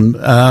go on.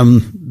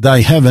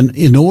 They have an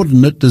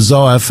inordinate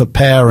desire for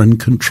power and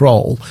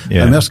control.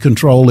 Yeah. They must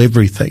control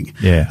everything.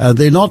 Yeah.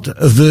 They're not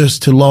averse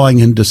to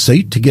lying and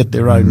deceit to get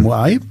their own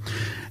way.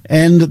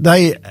 And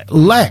they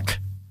lack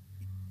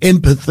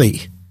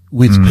empathy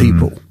with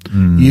people.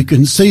 You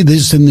can see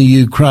this in the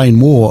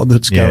Ukraine war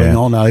that's going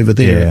on over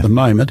there at the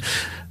moment.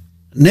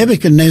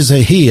 Nebuchadnezzar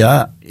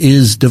here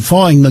is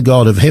defying the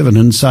God of heaven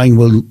and saying,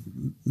 well,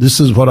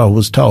 this is what I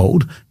was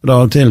told, but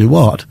I'll tell you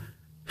what,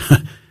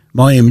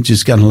 my image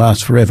is going to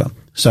last forever.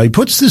 So he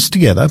puts this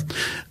together.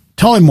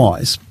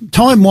 Time-wise,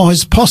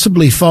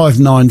 possibly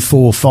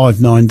 594,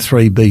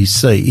 593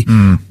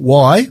 BC.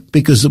 Why?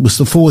 Because it was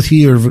the 4th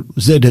year of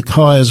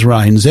Zedekiah's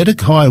reign.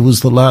 Zedekiah was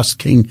the last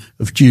king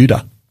of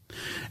Judah.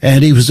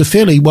 And he was a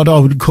fairly, what I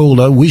would call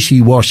a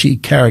wishy-washy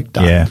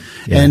character. Yeah.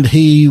 And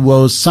he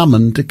was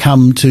summoned to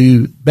come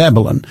to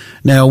Babylon.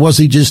 Now, was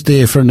he just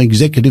there for an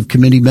executive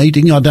committee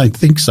meeting? I don't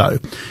think so.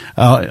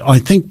 I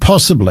think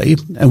possibly,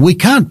 and we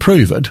can't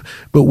prove it,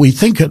 but we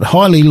think it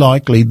highly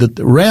likely that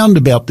round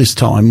about this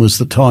time was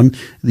the time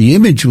the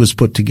image was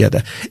put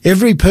together.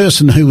 Every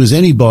person who was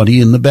anybody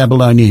in the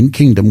Babylonian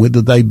kingdom,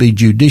 whether they be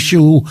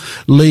judicial,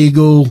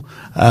 legal,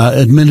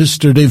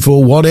 administrative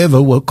or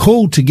whatever, were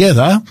called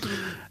together.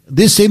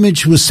 This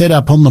image was set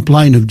up on the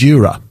plain of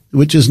Dura,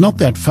 which is not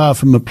that far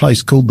from a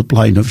place called the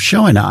plain of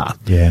Shinar.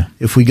 Yeah.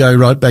 If we go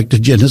right back to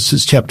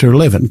Genesis chapter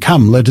 11,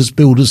 come, let us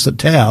build us a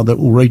tower that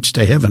will reach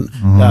to heaven.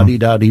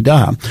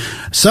 Da-di-da-di-da.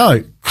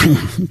 So,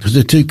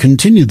 to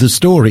continue the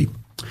story,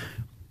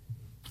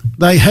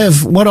 they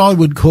have what I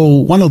would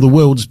call one of the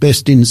world's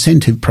best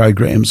incentive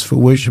programs for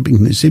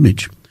worshipping this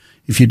image.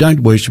 If you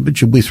don't worship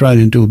it, you'll be thrown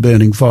into a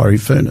burning fiery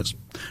furnace.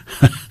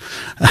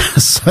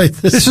 So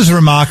this is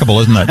remarkable,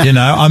 isn't it?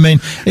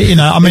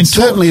 It's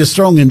certainly a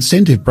strong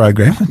incentive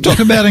program. Talk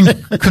about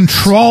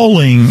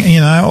controlling,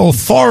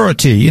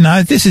 authority.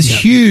 This is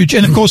huge.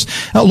 And of course,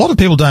 a lot of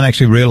people don't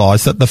actually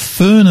realise that the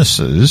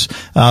furnaces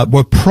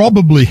were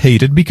probably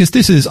heated because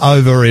this is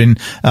over in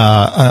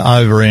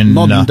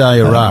modern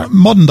day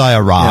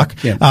Iraq.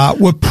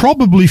 Were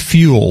probably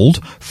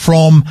fuelled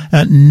from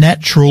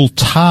natural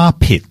tar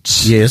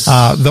pits. Yes,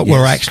 that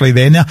were actually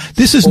there. Now,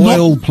 this is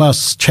oil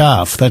plus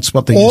chaff. That's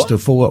what they used to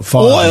fire.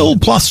 Oil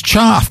plus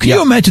chaff. Can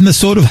you imagine the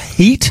sort of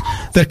heat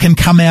that can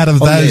come out of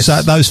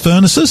those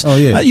furnaces? Oh,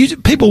 yeah.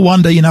 People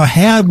wonder,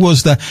 how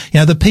was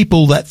the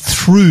people that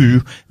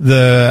threw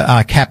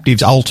the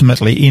captives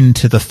ultimately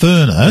into the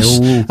furnace?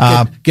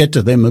 We'll get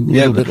to them a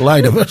little bit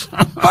later. But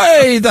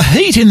hey, the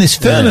heat in this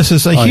furnace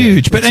is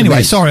huge. But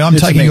anyway, sorry, I'm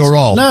taking your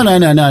role.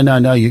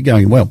 No, you're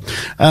going well.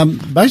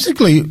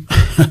 Basically,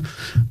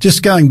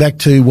 just going back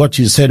to what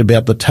you said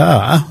about the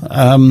tar,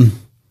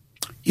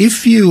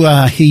 if you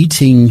are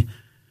heating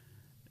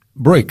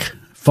brick,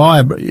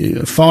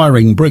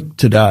 firing brick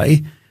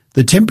today,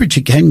 the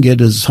temperature can get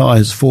as high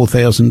as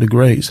 4,000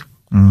 degrees.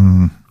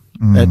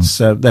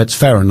 That's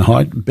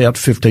Fahrenheit, about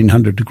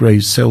 1,500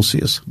 degrees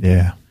Celsius.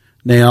 Yeah.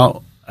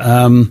 Now,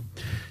 the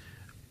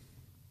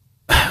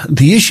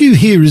issue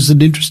here is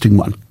an interesting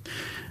one.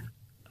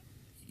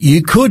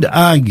 You could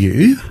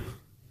argue,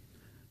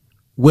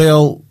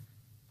 well,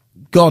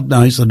 God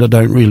knows that I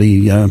don't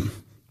really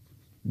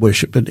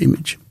worship an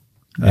image.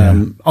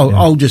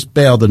 I'll just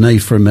bow the knee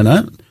for a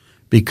minute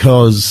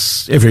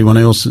because everyone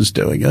else is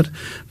doing it.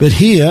 But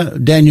here,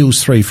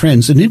 Daniel's 3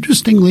 friends, and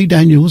interestingly,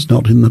 Daniel's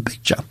not in the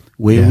picture.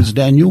 Where was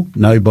Daniel?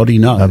 Nobody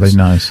knows. Nobody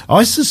knows.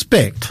 I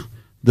suspect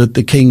that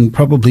the king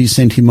probably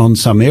sent him on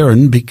some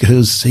errand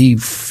because he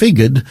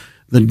figured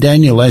that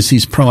Daniel, as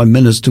his prime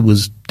minister,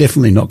 was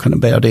definitely not going to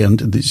bow down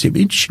to this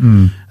image.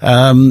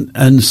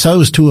 And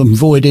so as to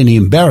avoid any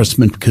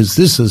embarrassment, because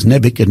this is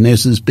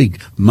Nebuchadnezzar's big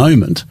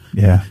moment.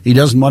 Yeah. He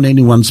doesn't want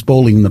anyone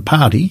spoiling the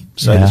party,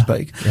 so to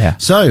speak. Yeah.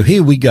 So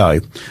here we go.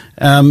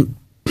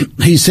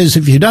 He says,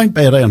 if you don't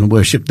bow down and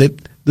worship,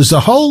 there's a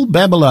whole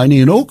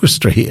Babylonian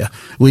orchestra here.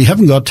 We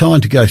haven't got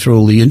time to go through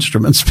all the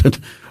instruments, but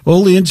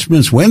all the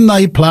instruments, when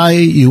they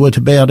play, you are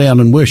to bow down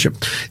and worship.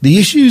 The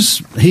issues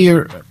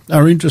here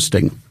are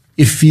interesting.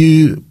 If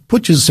you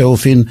put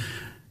yourself in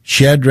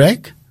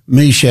Shadrach,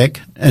 Meshach,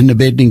 and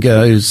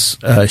Abednego's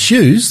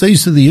shoes,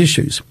 these are the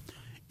issues.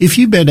 If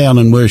you bow down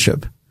and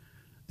worship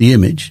the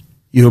image,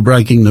 you are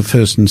breaking the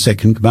first and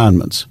second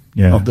commandments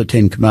of the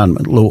 10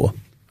 Commandment law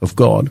of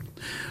God.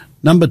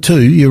 Number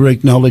 2, you're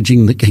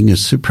acknowledging the king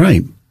is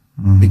supreme.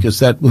 because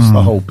that was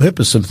the whole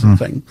purpose of the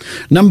thing.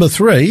 Number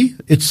 3,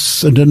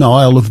 it's a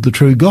denial of the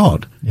true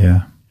God.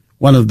 Yeah.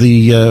 One of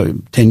the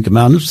 10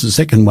 commandments, the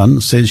second one,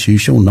 says you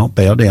shall not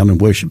bow down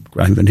and worship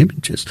graven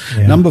images.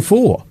 Yeah. Number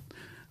 4,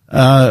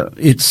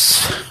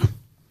 it's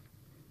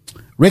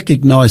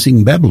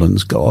recognising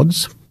Babylon's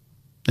gods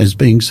as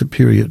being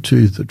superior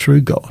to the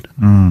true God.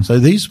 So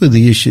these were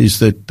the issues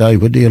that they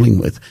were dealing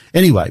with.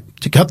 Anyway,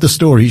 to cut the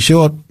story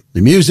short,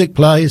 the music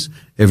plays,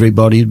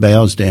 everybody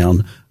bows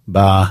down,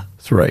 bar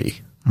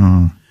 3.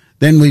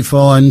 Then we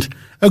find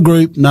a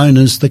group known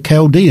as the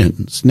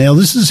Chaldeans. Now,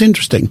 this is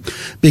interesting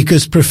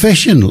because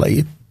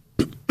professionally,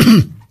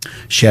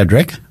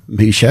 Shadrach,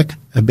 Meshach,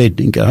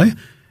 Abednego,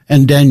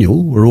 and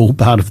Daniel were all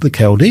part of the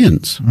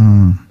Chaldeans.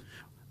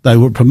 They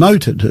were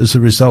promoted as a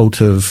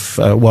result of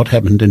what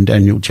happened in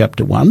Daniel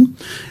chapter 1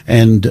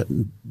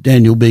 and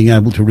Daniel being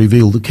able to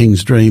reveal the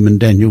king's dream in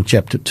Daniel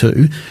chapter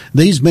 2.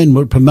 These men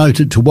were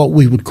promoted to what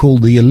we would call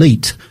the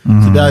elite.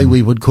 Today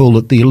we would call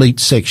it the elite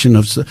section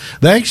of...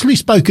 They actually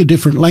spoke a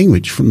different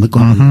language from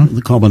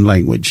the common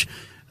language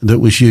that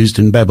was used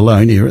in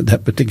Babylonia at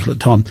that particular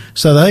time.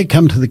 So they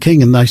come to the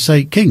king and they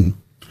say, King,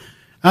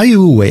 are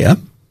you aware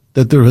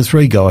that there are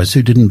 3 guys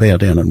who didn't bow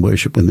down and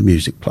worship when the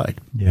music played?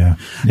 Yeah.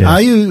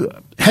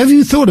 Have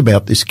you thought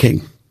about this,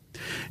 King?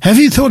 Have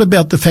you thought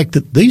about the fact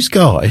that these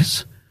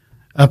guys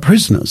are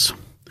prisoners?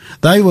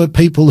 They were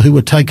people who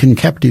were taken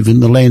captive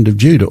in the land of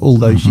Judah all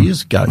those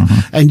years ago,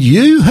 and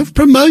you have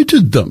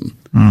promoted them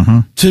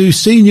to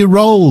senior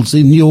roles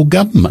in your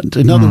government.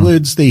 In other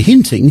words, they're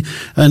hinting,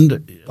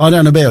 and I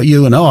don't know about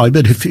you and I,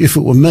 but if it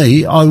were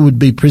me, I would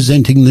be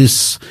presenting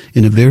this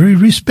in a very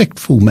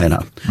respectful manner.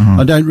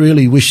 I don't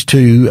really wish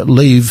to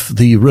leave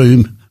the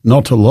room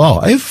not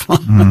alive.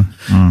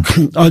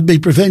 I'd be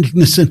preventing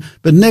this,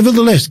 but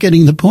nevertheless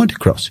getting the point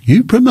across.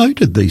 You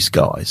promoted these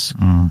guys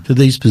to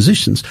these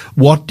positions.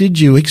 What did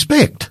you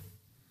expect?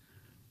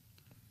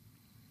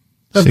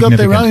 They've got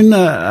their own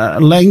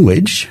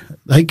language.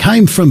 They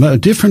came from a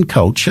different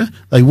culture.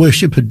 They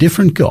worship a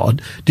different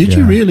God. Did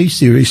you really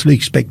seriously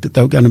expect that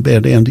they were going to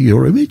bow down to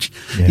your image?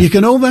 You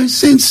can almost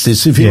sense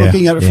this if you're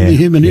looking at it from the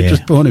human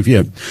interest point of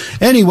view.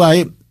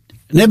 Anyway,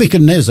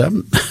 Nebuchadnezzar,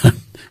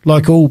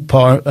 like all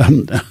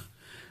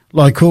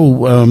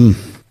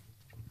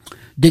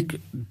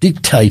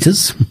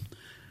dictators,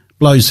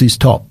 blows his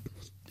top.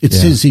 It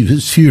says he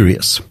was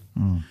furious.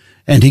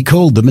 And he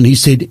called them and he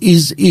said,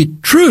 is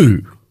it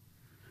true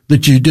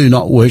that you do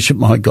not worship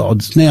my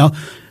gods? Now,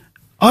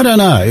 I don't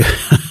know,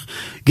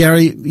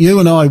 Garry,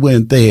 you and I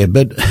weren't there,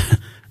 but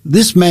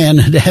this man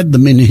had had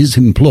them in his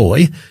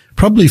employ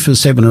probably for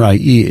 7 or 8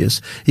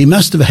 years. He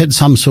must have had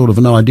some sort of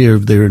an idea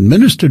of their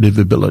administrative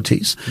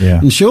abilities.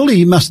 And surely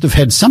he must have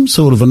had some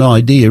sort of an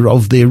idea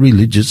of their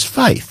religious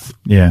faith.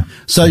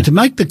 So to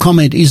make the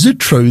comment, is it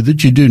true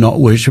that you do not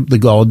worship the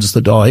gods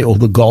that or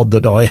the God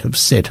that I have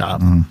set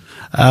up,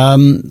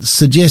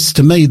 suggests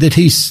to me that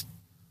he's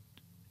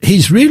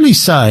really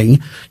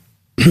saying,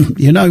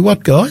 you know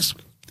what, guys?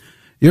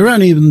 You're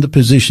only in the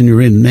position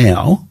you're in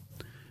now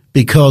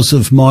because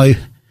of my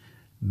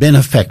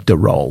benefactor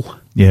role.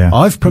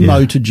 I've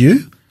promoted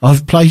you.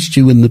 I've placed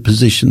you in the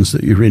positions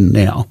that you're in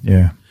now.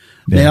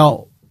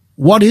 Now,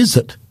 what is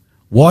it?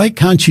 Why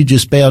can't you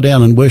just bow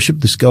down and worship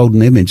this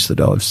golden image that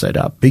I've set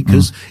up?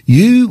 Because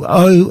you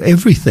owe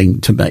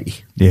everything to me.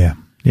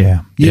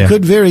 You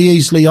could very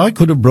easily, I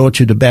could have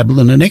brought you to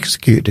Babylon and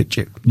executed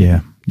you.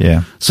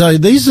 So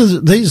these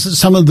are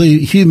some of the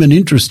human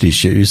interest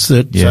issues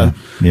that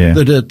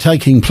that are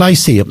taking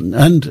place here.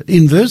 And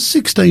in verse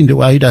 16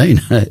 to 18,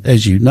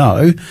 as you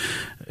know,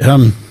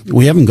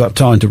 we haven't got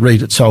time to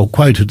read it, so I'll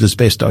quote it as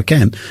best I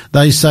can.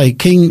 They say,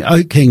 King,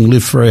 O King,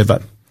 live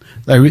forever.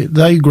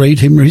 They greet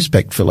him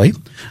respectfully.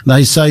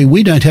 They say,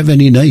 we don't have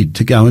any need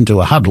to go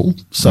into a huddle,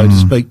 so to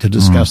speak, to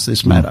discuss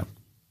this matter.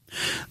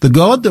 The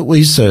God that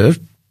we serve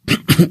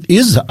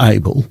is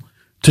able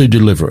to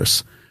deliver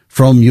us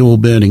from your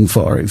burning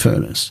fiery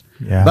furnace.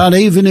 But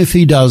even if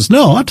he does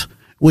not,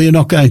 we are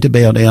not going to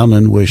bow down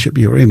and worship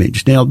your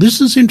image. Now,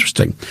 this is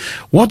interesting.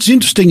 What's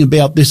interesting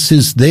about this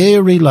is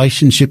their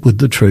relationship with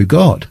the true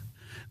God.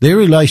 Their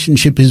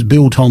relationship is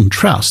built on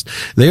trust.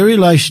 Their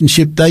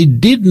relationship, they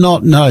did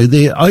not know.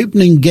 Their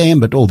opening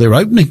gambit or their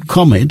opening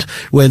comment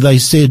where they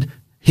said,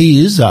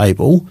 he is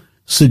able,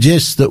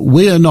 suggests that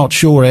we are not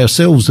sure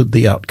ourselves of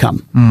the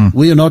outcome.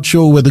 We are not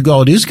sure whether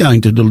God is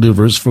going to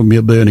deliver us from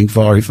your burning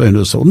fiery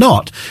furnace or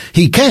not.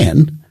 He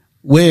can.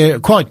 We're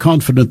quite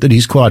confident that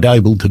he's quite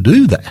able to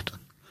do that.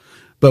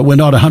 But we're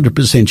not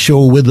 100%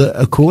 sure whether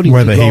according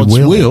to God's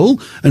will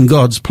and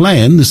God's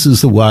plan, this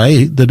is the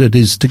way that it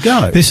is to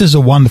go. This is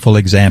a wonderful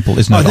example,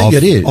 isn't it? I think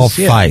it is. Of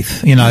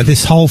faith. You know,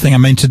 this whole thing, I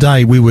mean,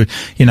 today we would,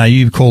 you know,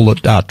 you call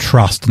it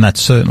trust, and that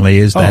certainly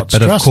is that.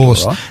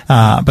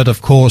 But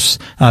of course,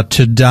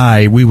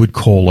 today we would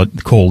call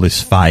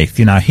this faith.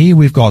 You know, here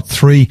we've got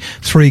three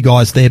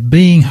guys, they're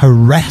being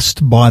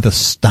harassed by the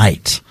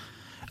state.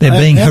 They're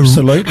being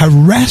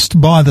harassed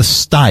by the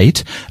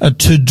state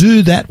to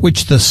do that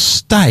which the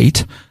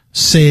state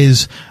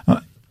says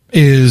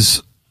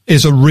is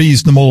is a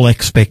reasonable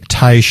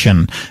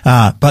expectation.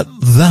 But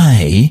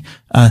they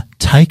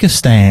take a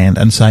stand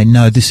and say,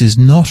 no, this is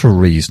not a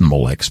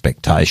reasonable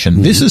expectation.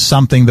 Mm-hmm. This is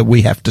something that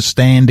we have to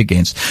stand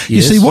against. Yes.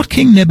 You see, what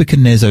King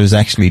Nebuchadnezzar is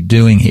actually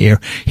doing here,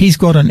 he's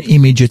got an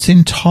image, it's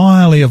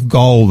entirely of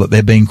gold that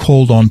they're being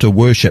called on to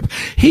worship.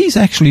 He's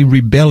actually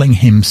rebelling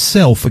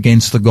himself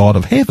against the God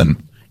of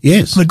heaven.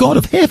 Yes. The God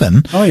of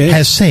heaven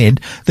has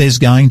said there's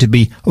going to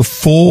be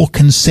 4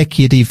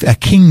 consecutive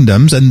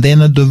kingdoms and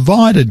then a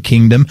divided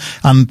kingdom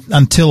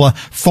until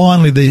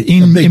finally the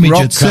image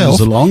rock itself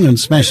comes along and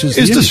smashes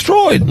is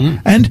destroyed.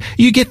 Mm. And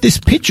you get this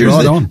picture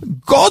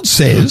that God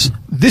says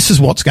this is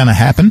what's going to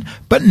happen,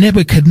 but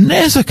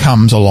Nebuchadnezzar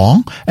comes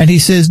along and he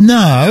says,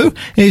 no,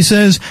 he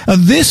says,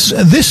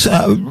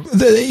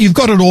 you've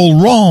got it all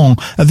wrong.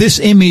 This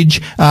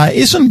image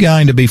isn't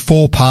going to be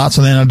 4 parts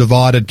and then a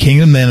divided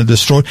kingdom, then a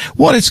destroyed.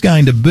 What it's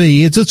going to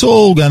be, it's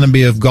all going to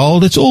be of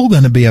gold. It's all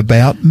going to be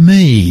about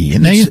me.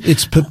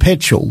 It's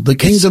perpetual. The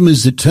kingdom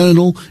is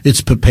eternal. It's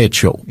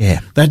perpetual.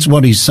 Yeah. That's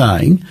what he's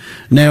saying.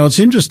 Now, it's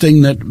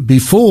interesting that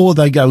before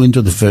they go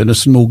into the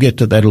furnace, and we'll get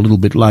to that a little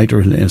bit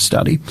later in our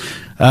study,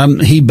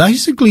 he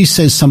basically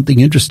says something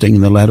interesting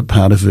in the latter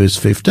part of verse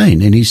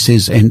 15, and he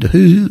says, and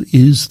who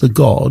is the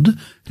God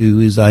who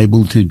is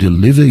able to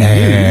deliver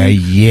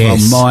you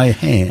from my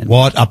hand?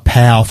 What a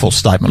powerful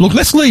statement. Look,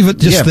 let's leave it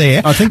just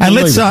there. I think and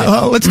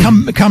let's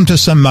come to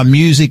some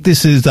music.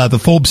 This is the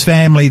Forbes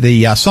family.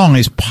 The song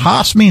is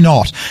Pass Me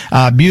Not.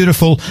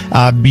 Beautiful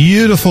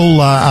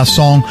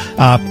song.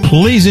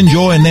 Please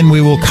enjoy, and then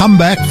we will come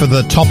back for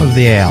the top of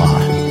the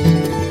hour.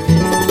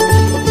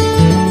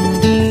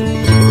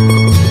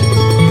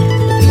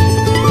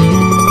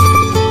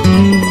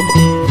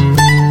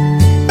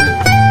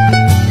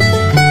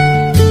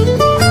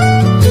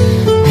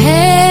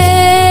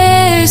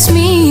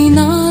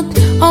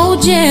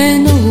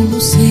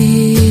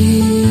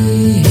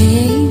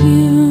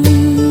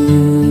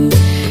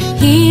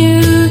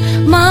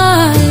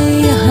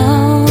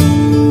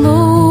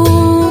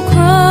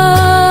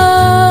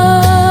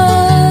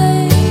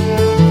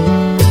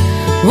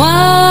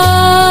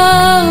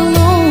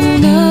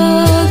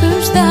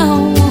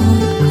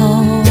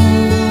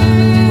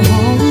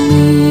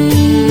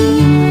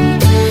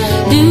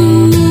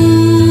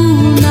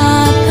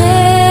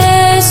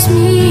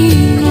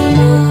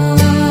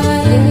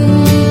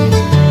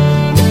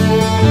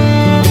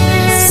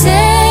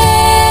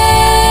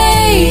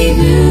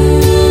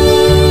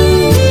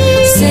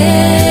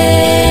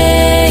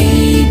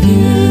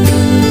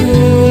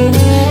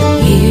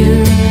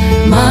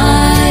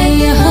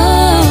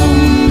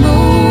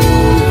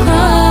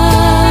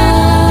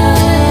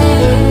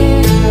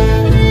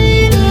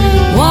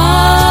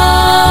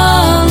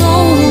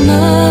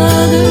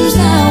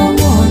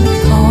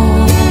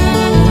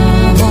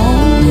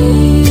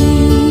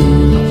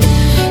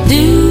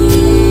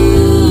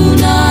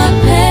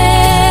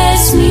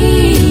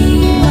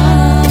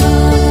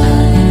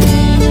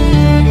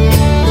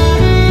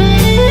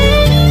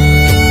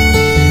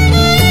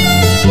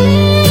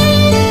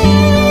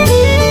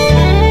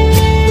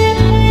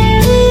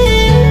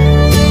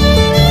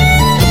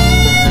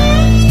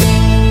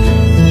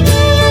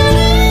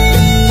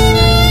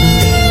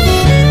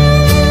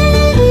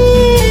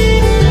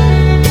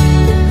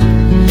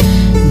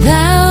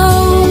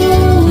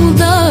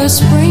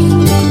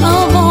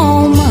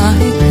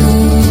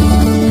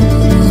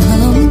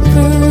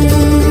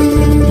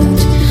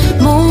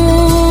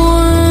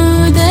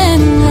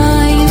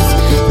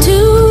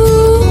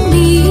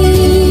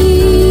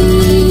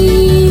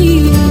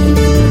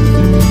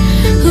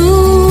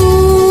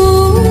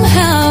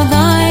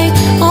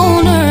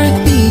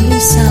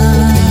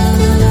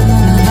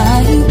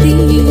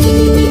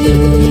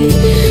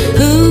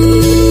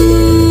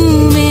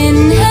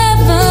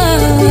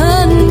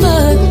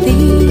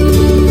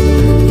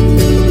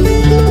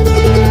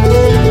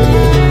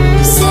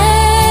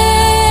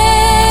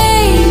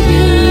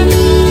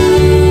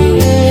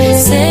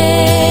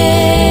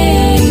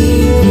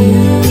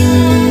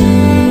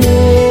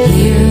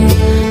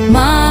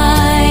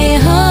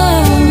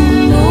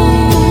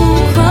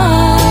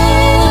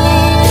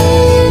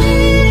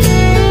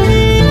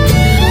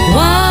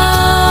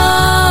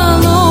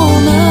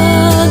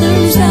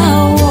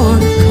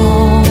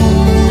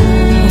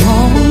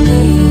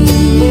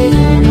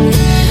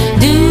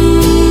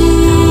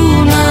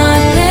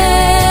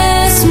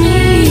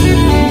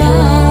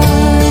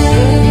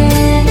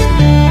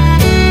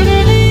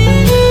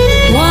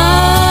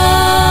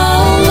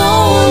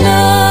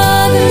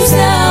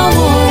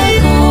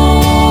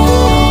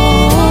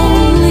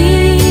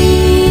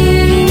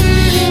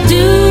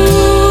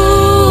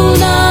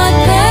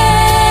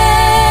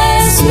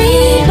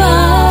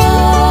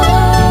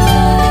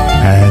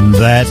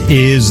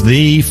 Is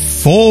the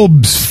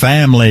Forbes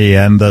Family,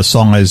 and the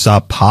song is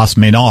Pass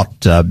Me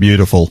Not.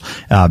 Beautiful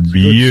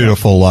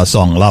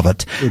song. Love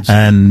it.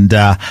 And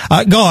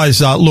guys,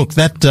 look,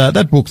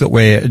 that book that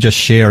we're just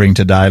sharing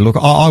today, look,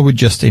 I would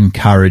just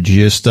encourage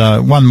you just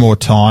one more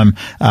time,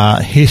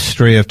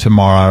 History of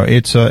Tomorrow.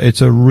 It's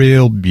a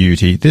real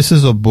beauty. This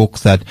is a book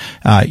that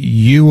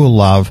you will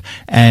love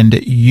and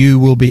you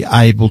will be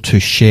able to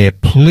share.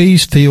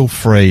 Please feel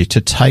free to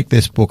take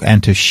this book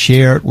and to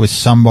share it with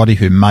somebody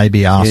who may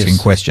be asking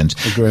questions.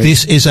 Agreed.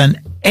 This is an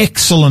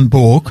excellent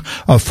book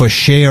for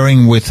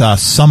sharing with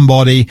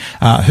somebody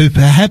who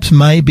perhaps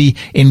may be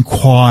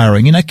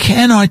inquiring,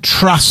 can I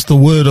trust the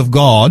Word of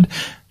God?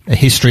 A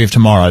History of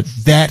Tomorrow.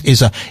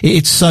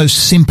 It's so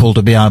simple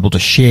to be able to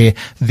share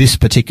this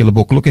particular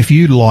book. Look, if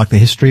you like the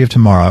History of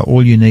Tomorrow,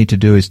 all you need to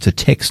do is to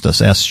text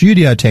us. Our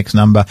studio text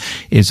number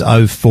is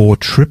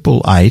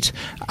 0488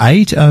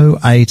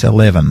 808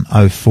 11.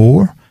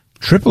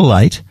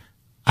 0488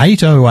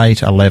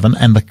 80811,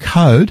 and the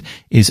code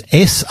is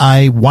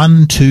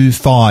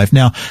SA125.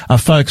 Now,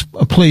 folks,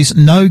 please,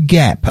 no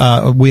gap.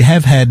 We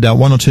have had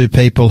one or two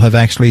people have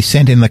actually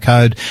sent in the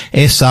code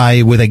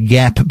SA with a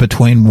gap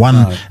between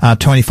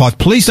 125.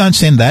 Please don't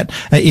send that.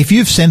 If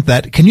you've sent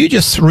that, can you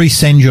just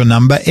resend your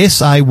number?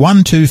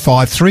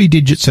 SA125, 3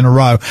 digits in a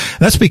row.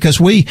 That's because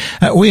we've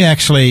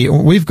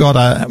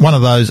got one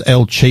of those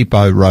El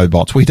Cheapo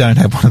robots. We don't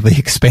have one of the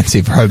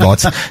expensive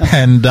robots.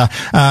 And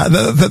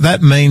that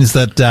means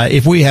that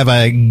if we have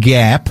a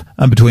gap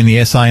between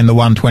the SA and the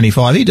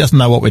 125, he doesn't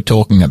know what we're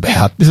talking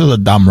about. This is a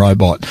dumb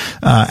robot.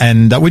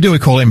 And we do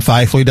call him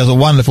faithful. He does a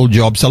wonderful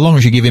job so long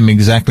as you give him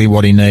exactly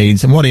what he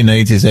needs. And what he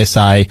needs is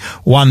SA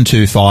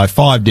 125,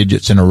 5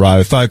 digits in a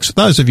row. Folks,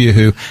 those of you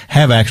who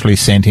have actually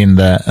sent in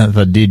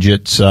the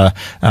digits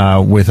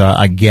with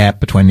a gap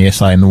between the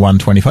SA and the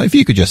 125, if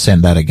you could just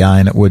send that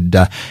again, it would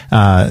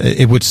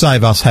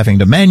save us having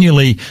to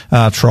manually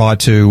try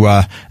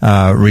to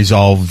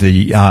resolve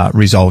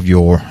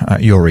your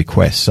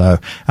request. So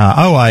 04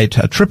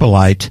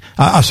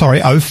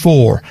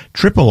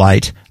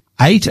 888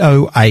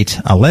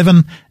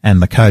 80811, and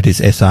the code is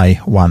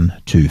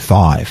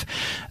SA125.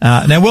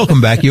 Now,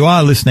 welcome back. You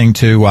are listening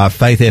to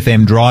Faith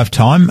FM Drive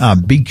Time,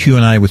 big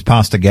Q&A with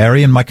Pastor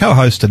Garry, and my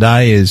co-host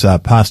today is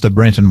Pastor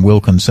Brenton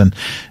Wilkinson.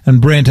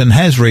 And Brenton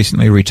has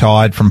recently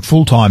retired from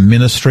full-time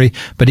ministry,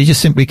 but he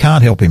just simply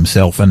can't help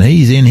himself, and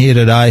he's in here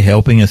today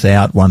helping us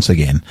out once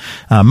again.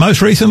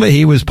 Most recently,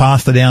 he was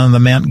pastor down in the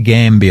Mount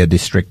Gambier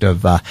district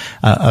of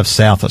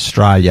South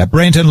Australia.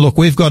 Brenton, look,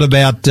 we've got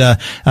about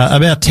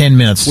 10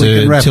 minutes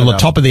till the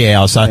top of the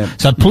hour, so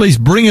please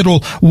bring it all.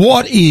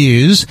 What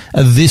is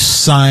this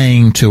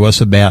saying to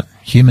us about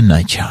human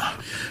nature?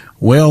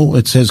 Well,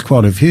 it says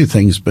quite a few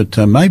things, but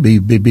maybe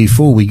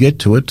before we get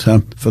to it,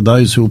 for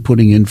those who are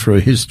putting in for a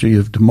History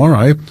of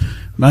Tomorrow,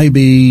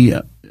 maybe,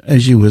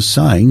 as you were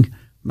saying,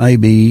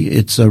 maybe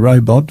it's a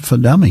robot for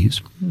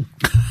dummies.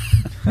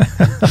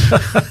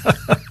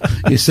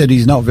 You said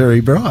he's not very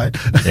bright.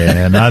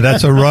 Yeah, no,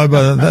 that's a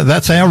robot.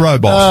 That's our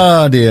robot.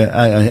 Oh, dear,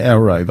 our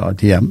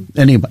robot, yeah.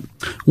 Anyway,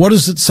 what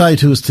does it say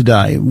to us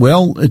today?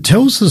 Well, it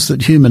tells us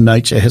that human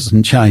nature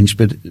hasn't changed,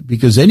 but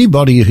because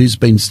anybody who's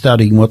been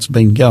studying what's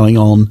been going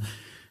on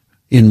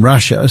in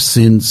Russia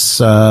since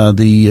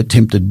the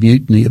attempted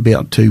mutiny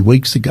about 2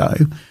 weeks ago,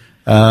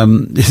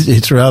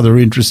 it's rather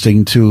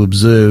interesting to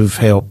observe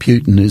how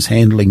Putin is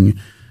handling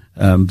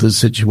the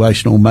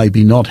situation, or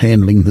maybe not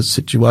handling the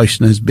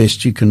situation as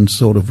best you can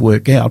sort of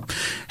work out.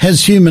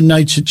 Has human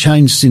nature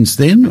changed since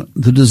then?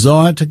 The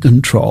desire to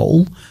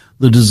control,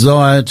 the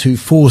desire to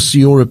force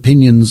your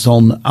opinions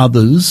on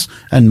others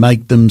and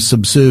make them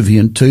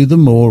subservient to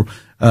them, or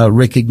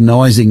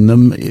recognizing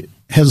them,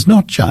 has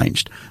not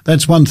changed.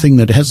 That's one thing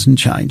that hasn't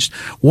changed.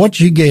 What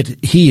you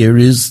get here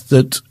is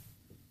that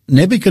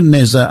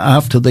Nebuchadnezzar,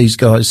 after these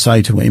guys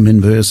say to him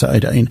in verse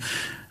 18,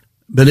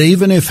 but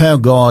even if our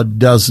God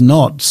does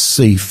not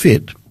see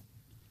fit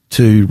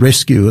to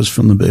rescue us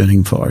from the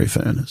burning fiery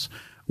furnace,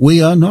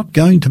 we are not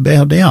going to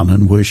bow down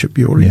and worship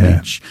your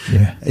image.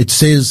 Yeah. It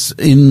says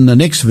in the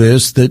next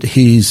verse that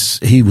he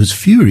was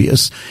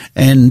furious,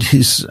 and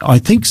I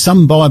think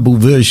some Bible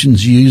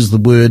versions use the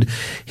word,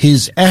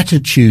 his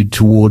attitude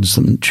towards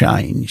them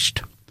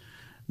changed.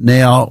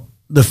 Now,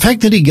 the fact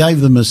that he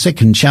gave them a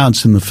second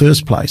chance in the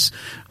first place,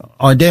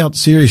 I doubt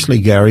seriously,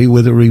 Garry,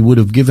 whether he would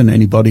have given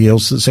anybody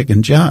else a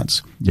second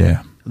chance.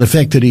 Yeah. The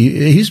fact that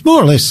he's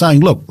more or less saying,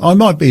 look, I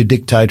might be a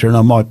dictator and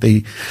I might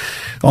be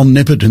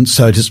omnipotent,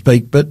 so to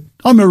speak, but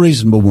I'm a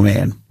reasonable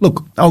man.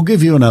 Look, I'll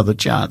give you another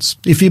chance.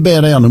 If you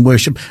bow down and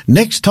worship,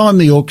 next time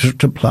the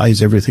orchestra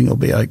plays, everything will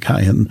be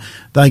okay. And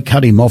they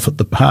cut him off at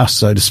the pass,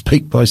 so to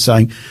speak, by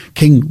saying,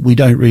 King, we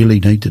don't really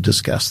need to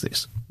discuss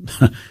this.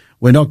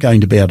 We're not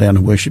going to bow down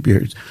and worship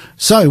you.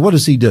 So what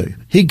does he do?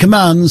 He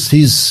commands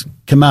his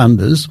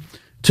commanders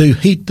to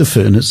heat the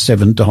furnace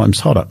 7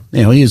 times hotter.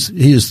 Now, here's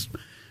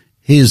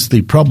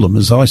the problem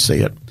as I see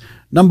it.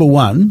 Number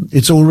one,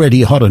 it's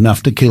already hot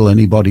enough to kill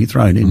anybody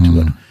thrown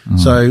into it.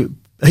 So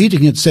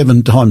heating it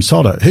 7 times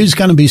hotter. Who's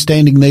going to be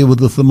standing there with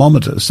the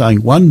thermometer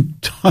saying 1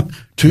 time,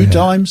 2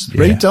 times,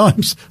 3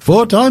 times,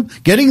 4 times,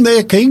 getting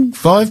there, King,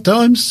 5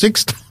 times,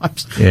 6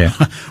 times? Yeah.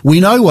 We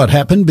know what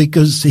happened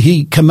because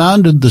he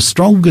commanded the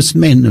strongest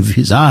men of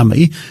his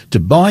army to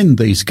bind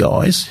these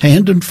guys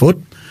hand and foot,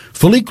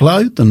 fully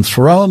clothed, and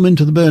throw them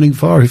into the burning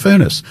fiery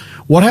furnace.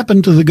 What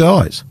happened to the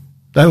guys?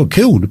 They were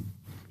killed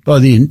by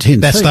the intense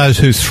heat. That's those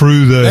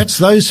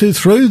who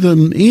threw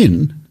them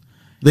in.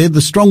 They're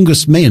the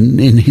strongest men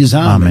in his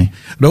army.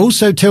 It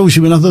also tells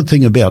you another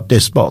thing about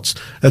despots,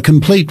 a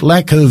complete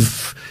lack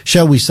of,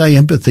 shall we say,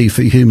 empathy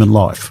for human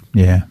life.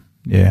 Yeah.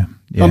 I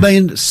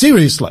mean,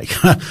 seriously,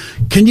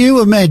 can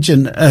you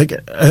imagine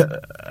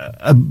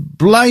a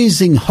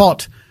blazing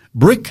hot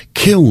brick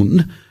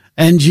kiln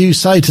and you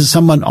say to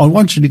someone, I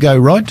want you to go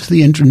right to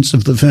the entrance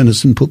of the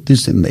furnace and put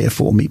this in there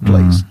for me,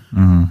 please.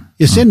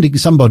 You're sending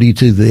somebody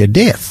to their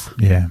death.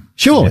 Yeah.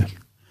 Surely.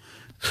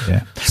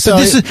 Yeah. So,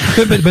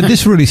 but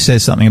this really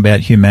says something about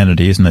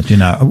humanity, isn't it? You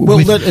know,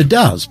 it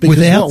does. Because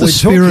without the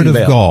Spirit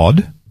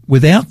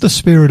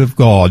of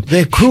God,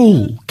 they're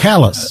cruel,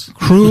 callous.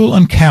 Cruel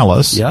and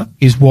callous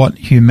is what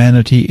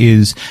humanity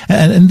is.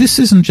 And this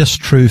isn't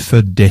just true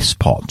for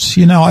despots.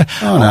 You know,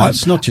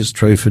 it's not just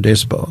true for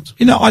despots.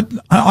 You know,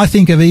 I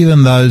think of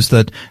even those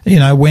that, you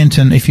know, went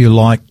and, if you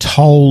like,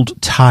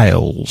 told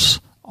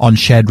tales on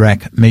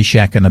Shadrach,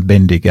 Meshach and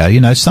Abednego, you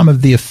know, some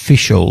of the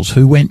officials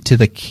who went to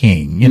the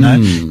king, you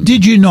know,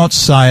 did you not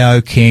say,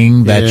 O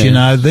king, that, you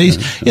know,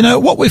 these, you know,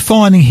 what we're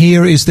finding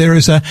here is there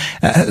is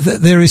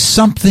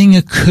something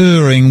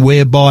occurring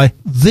whereby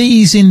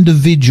these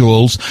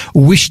individuals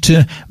wish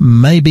to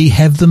maybe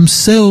have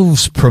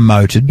themselves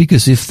promoted,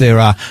 because if there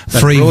are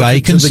 3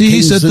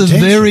 vacancies at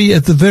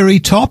the very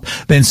top,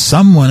 then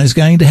someone is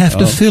going to have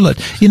to fill it.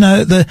 You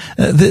know,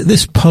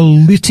 this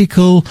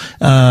political,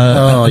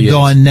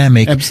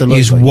 dynamic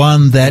is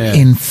one that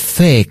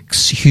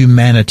infects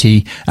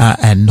humanity,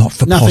 and not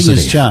for Nothing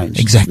positive. Has changed.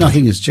 Exactly.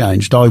 Nothing has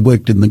changed. I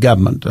worked in the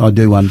government. I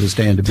do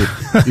understand a bit.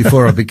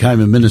 Before I became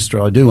a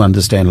minister, I do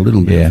understand a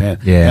little bit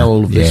of how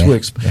all of this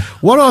works. Yeah.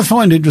 What I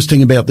find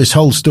interesting about this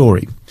whole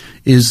story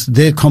is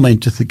their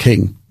comment to the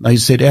king. They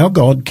said, our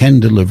God can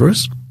deliver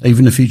us.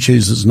 Even if he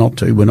chooses not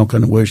to, we're not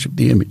going to worship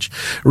the image.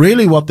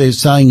 Really what they're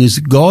saying is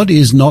God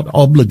is not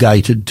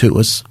obligated to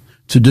us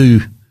to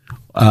do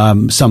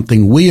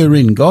something. We are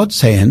in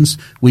God's hands.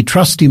 We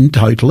trust him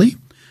totally,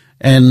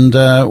 and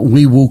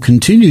we will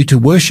continue to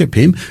worship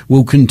him.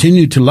 We'll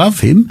continue to love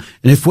him.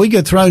 And if we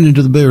get thrown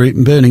into the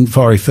burning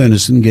fiery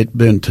furnace and get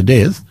burnt to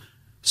death,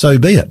 so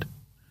be it.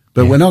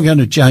 But we're not going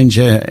to change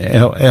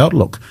our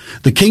outlook.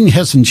 The king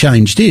hasn't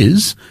changed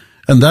his,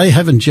 and they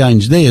haven't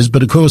changed theirs.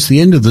 But of course, the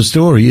end of the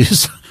story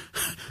is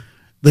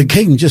the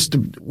king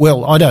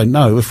I don't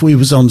know. If we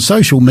was on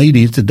social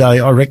media today,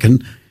 I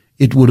reckon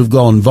it would have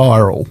gone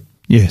viral.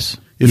 Yes.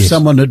 If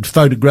someone had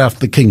photographed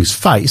the king's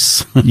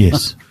face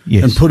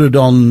and put it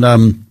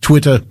on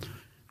Twitter,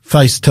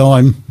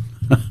 FaceTime,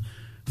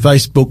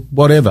 Facebook,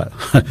 whatever.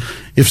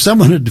 If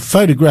someone had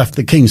photographed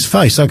the king's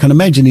face, I can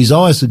imagine his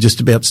eyes are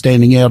just about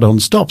standing out on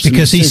stops.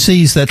 Because he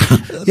sees that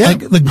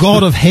like the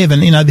God of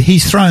heaven, you know,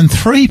 he's thrown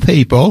 3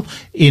 people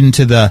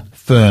into the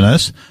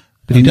furnace,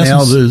 but he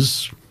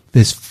doesn't.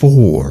 There's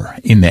 4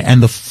 in there,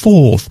 and the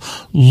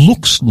 4th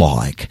looks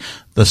like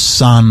the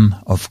Son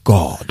of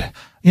God.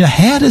 You know,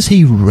 how does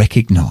he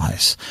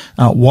recognize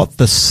what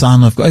the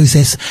Son of God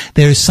is?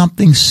 There is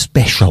something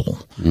special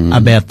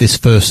about this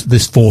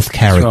 4th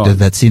character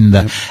that's in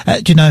the.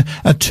 You know,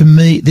 to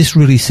me, this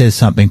really says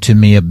something to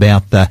me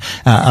about the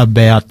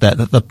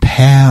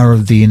power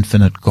of the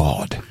infinite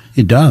God.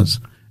 It does,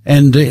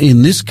 and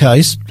in this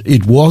case,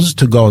 it was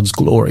to God's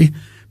glory,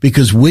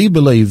 because we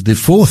believe the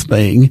 4th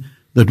being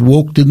that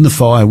walked in the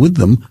fire with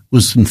them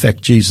was in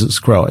fact Jesus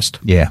Christ.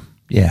 Yeah.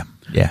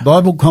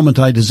 Bible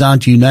commentators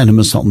aren't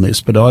unanimous on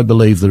this, but I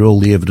believe that all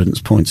the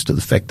evidence points to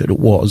the fact that it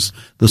was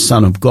the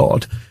Son of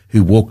God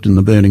who walked in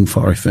the burning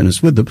fiery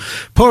furnace with them.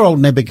 Poor old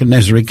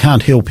Nebuchadnezzar, he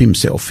can't help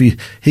himself. He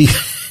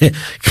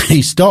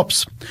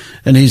stops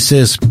and he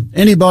says,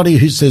 anybody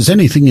who says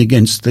anything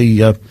against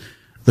the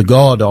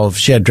God of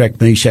Shadrach,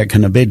 Meshach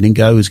and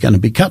Abednego is going to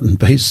be cut in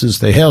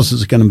pieces. Their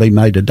houses are going to be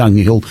made a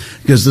dunghill,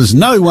 because there's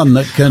no one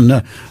that can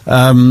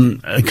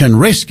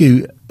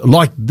rescue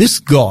like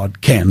this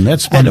God can.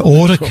 That's what. And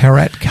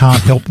autocrat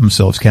can't help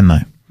themselves, can they?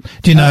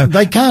 Do you know?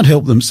 They can't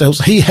help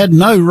themselves. He had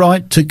no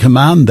right to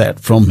command that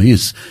from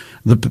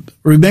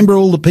remember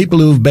all the people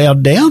who have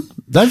bowed down?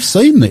 They've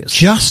seen this.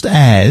 Just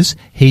as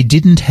he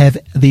didn't have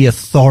the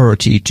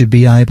authority to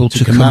be able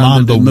to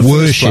command the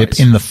worship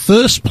in the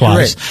first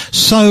place,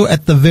 so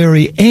at the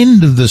very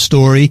end of the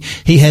story,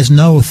 he has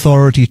no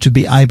authority to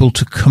be able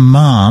to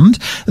command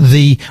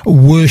the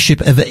worship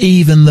of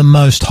even the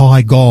Most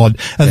High God.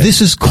 This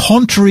is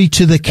contrary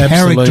to the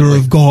character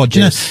of God.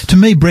 You know, to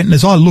me, Brenton,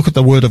 as I look at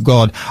the Word of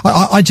God,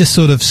 I just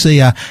sort of see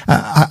a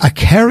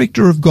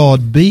character of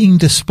God being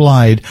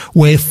displayed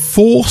where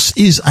force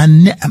is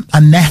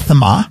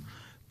anathema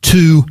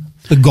to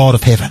the God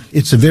of heaven.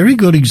 It's a very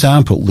good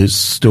example, this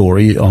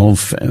story,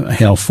 of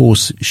how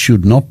force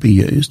should not be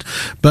used.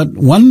 But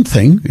one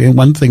thing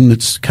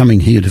that's coming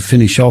here to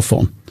finish off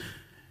on,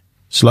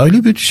 slowly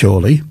but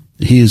surely,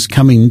 he is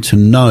coming to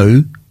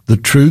know the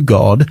true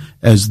God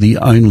as the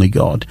only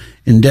God.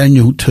 In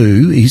Daniel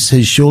 2, he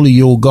says, surely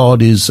your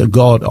God is a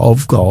God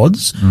of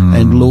gods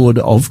and Lord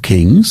of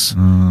kings.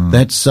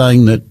 That's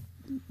saying that,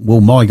 well,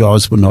 my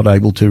guys were not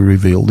able to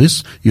reveal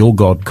this. Your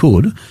God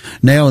could.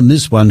 Now in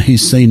this one,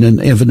 he's seen an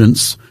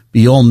evidence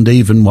beyond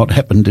even what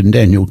happened in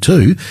Daniel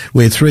 2,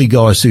 where 3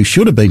 guys who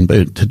should have been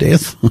burnt to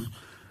death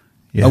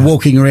are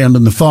walking around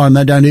in the fire and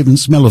they don't even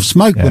smell of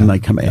smoke when they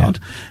come out.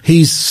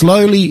 He's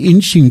slowly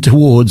inching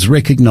towards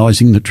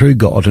recognising the true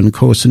God, and of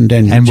course in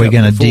Daniel and we're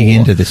going to dig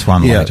into this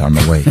one later in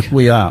the week.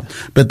 We are.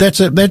 But that's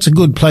a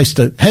good place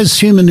to... Has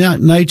human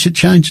nature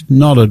changed?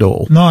 Not at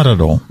all. Not at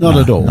all. Not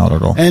at all. Not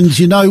at all. And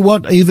you know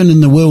what? Even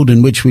in the world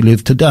in which we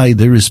live today,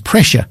 there is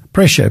pressure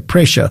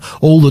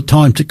all the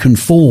time to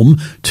conform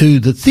to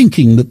the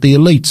thinking that the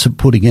elites are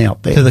putting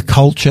out there. To the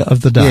culture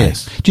of the day.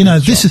 Yes, do you know,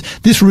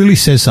 this really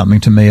says something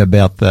to me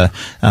about the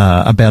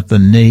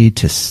need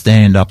to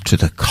stand up to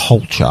the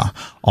culture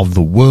of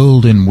the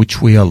world in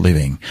which we are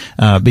living,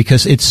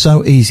 because it's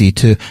so easy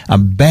to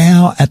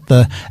bow at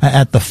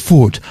the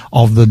foot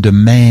of the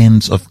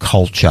demands of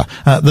culture.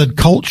 The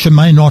culture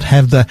may not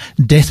have the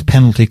death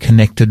penalty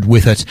connected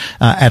with it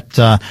at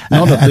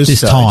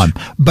this time,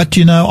 but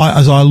you know,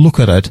 as I look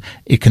at it,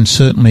 it can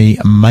certainly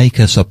make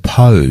us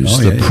oppose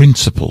the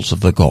principles of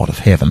the God of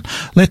heaven.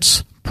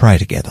 Let's pray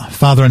together.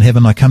 Father in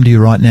heaven, I come to you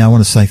right now. I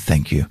want to say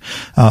thank you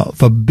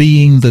for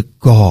being the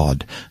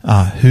God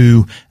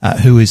who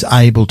is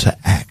able to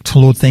act.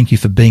 Lord, thank you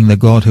for being the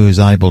God who is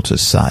able to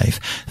save.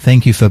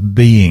 Thank you for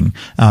being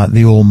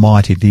the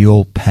Almighty, the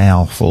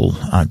all-powerful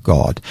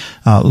God.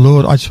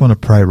 Lord, I just want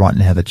to pray right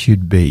now that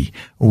you'd be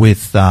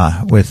with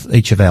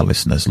each of our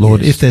listeners.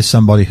 Lord, if there's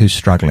somebody who's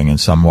struggling in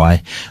some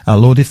way,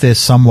 Lord, if there's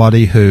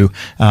somebody who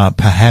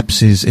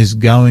perhaps is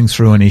going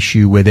through an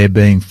issue where they're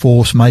being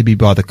forced, maybe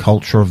by the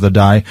culture of the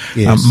day,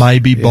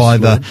 maybe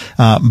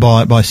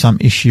by some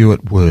issue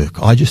at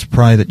work, I just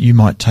pray that you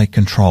might take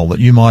control, that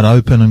you might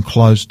open and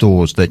close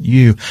doors, that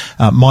you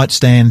might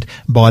stand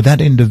by that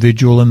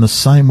individual in the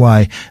same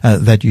way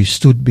that you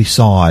stood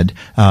beside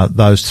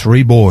those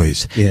 3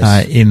 boys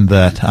in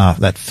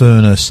that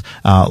furnace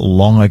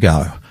long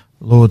ago.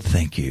 Lord,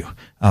 thank you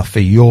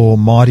for your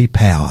mighty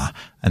power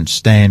and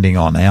standing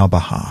on our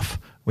behalf.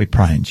 We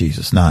pray in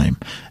Jesus' name.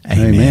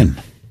 Amen.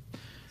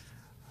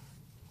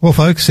 Well,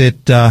 folks,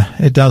 it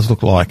does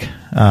look like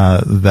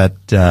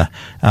that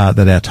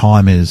our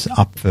time is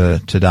up for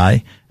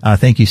today.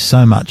 Thank you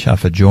so much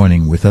for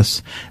joining with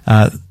us.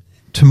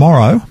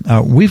 Tomorrow,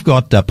 we've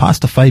got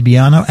Pastor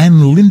Fabiano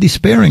and Lindy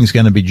Sparing's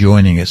going to be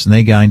joining us, and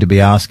they're going to be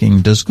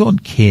asking, does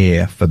God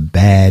care for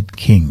bad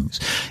kings?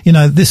 You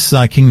know, this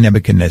King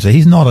Nebuchadnezzar,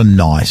 he's not a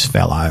nice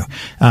fellow,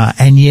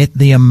 and yet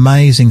the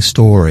amazing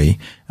story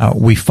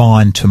we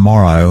find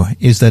tomorrow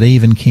is that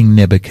even King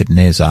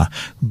Nebuchadnezzar,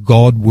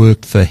 God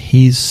worked for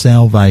his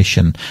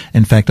salvation.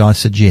 In fact, I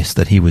suggest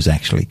that he was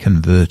actually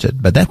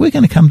converted. But we're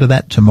going to come to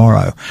that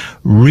tomorrow.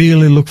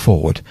 Really look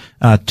forward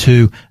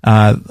to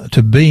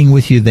being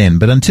with you then.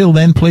 But until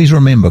then, please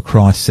remember,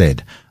 Christ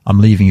said, I'm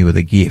leaving you with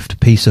a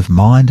gift, peace of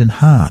mind and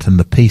heart, and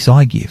the peace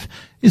I give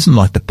isn't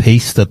like the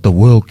peace that the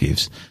world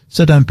gives.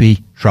 So don't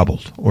be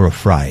troubled or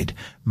afraid.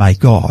 May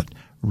God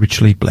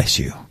richly bless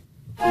you.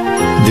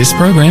 This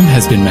program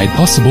has been made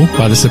possible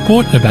by the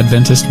support of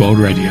Adventist World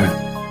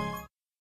Radio.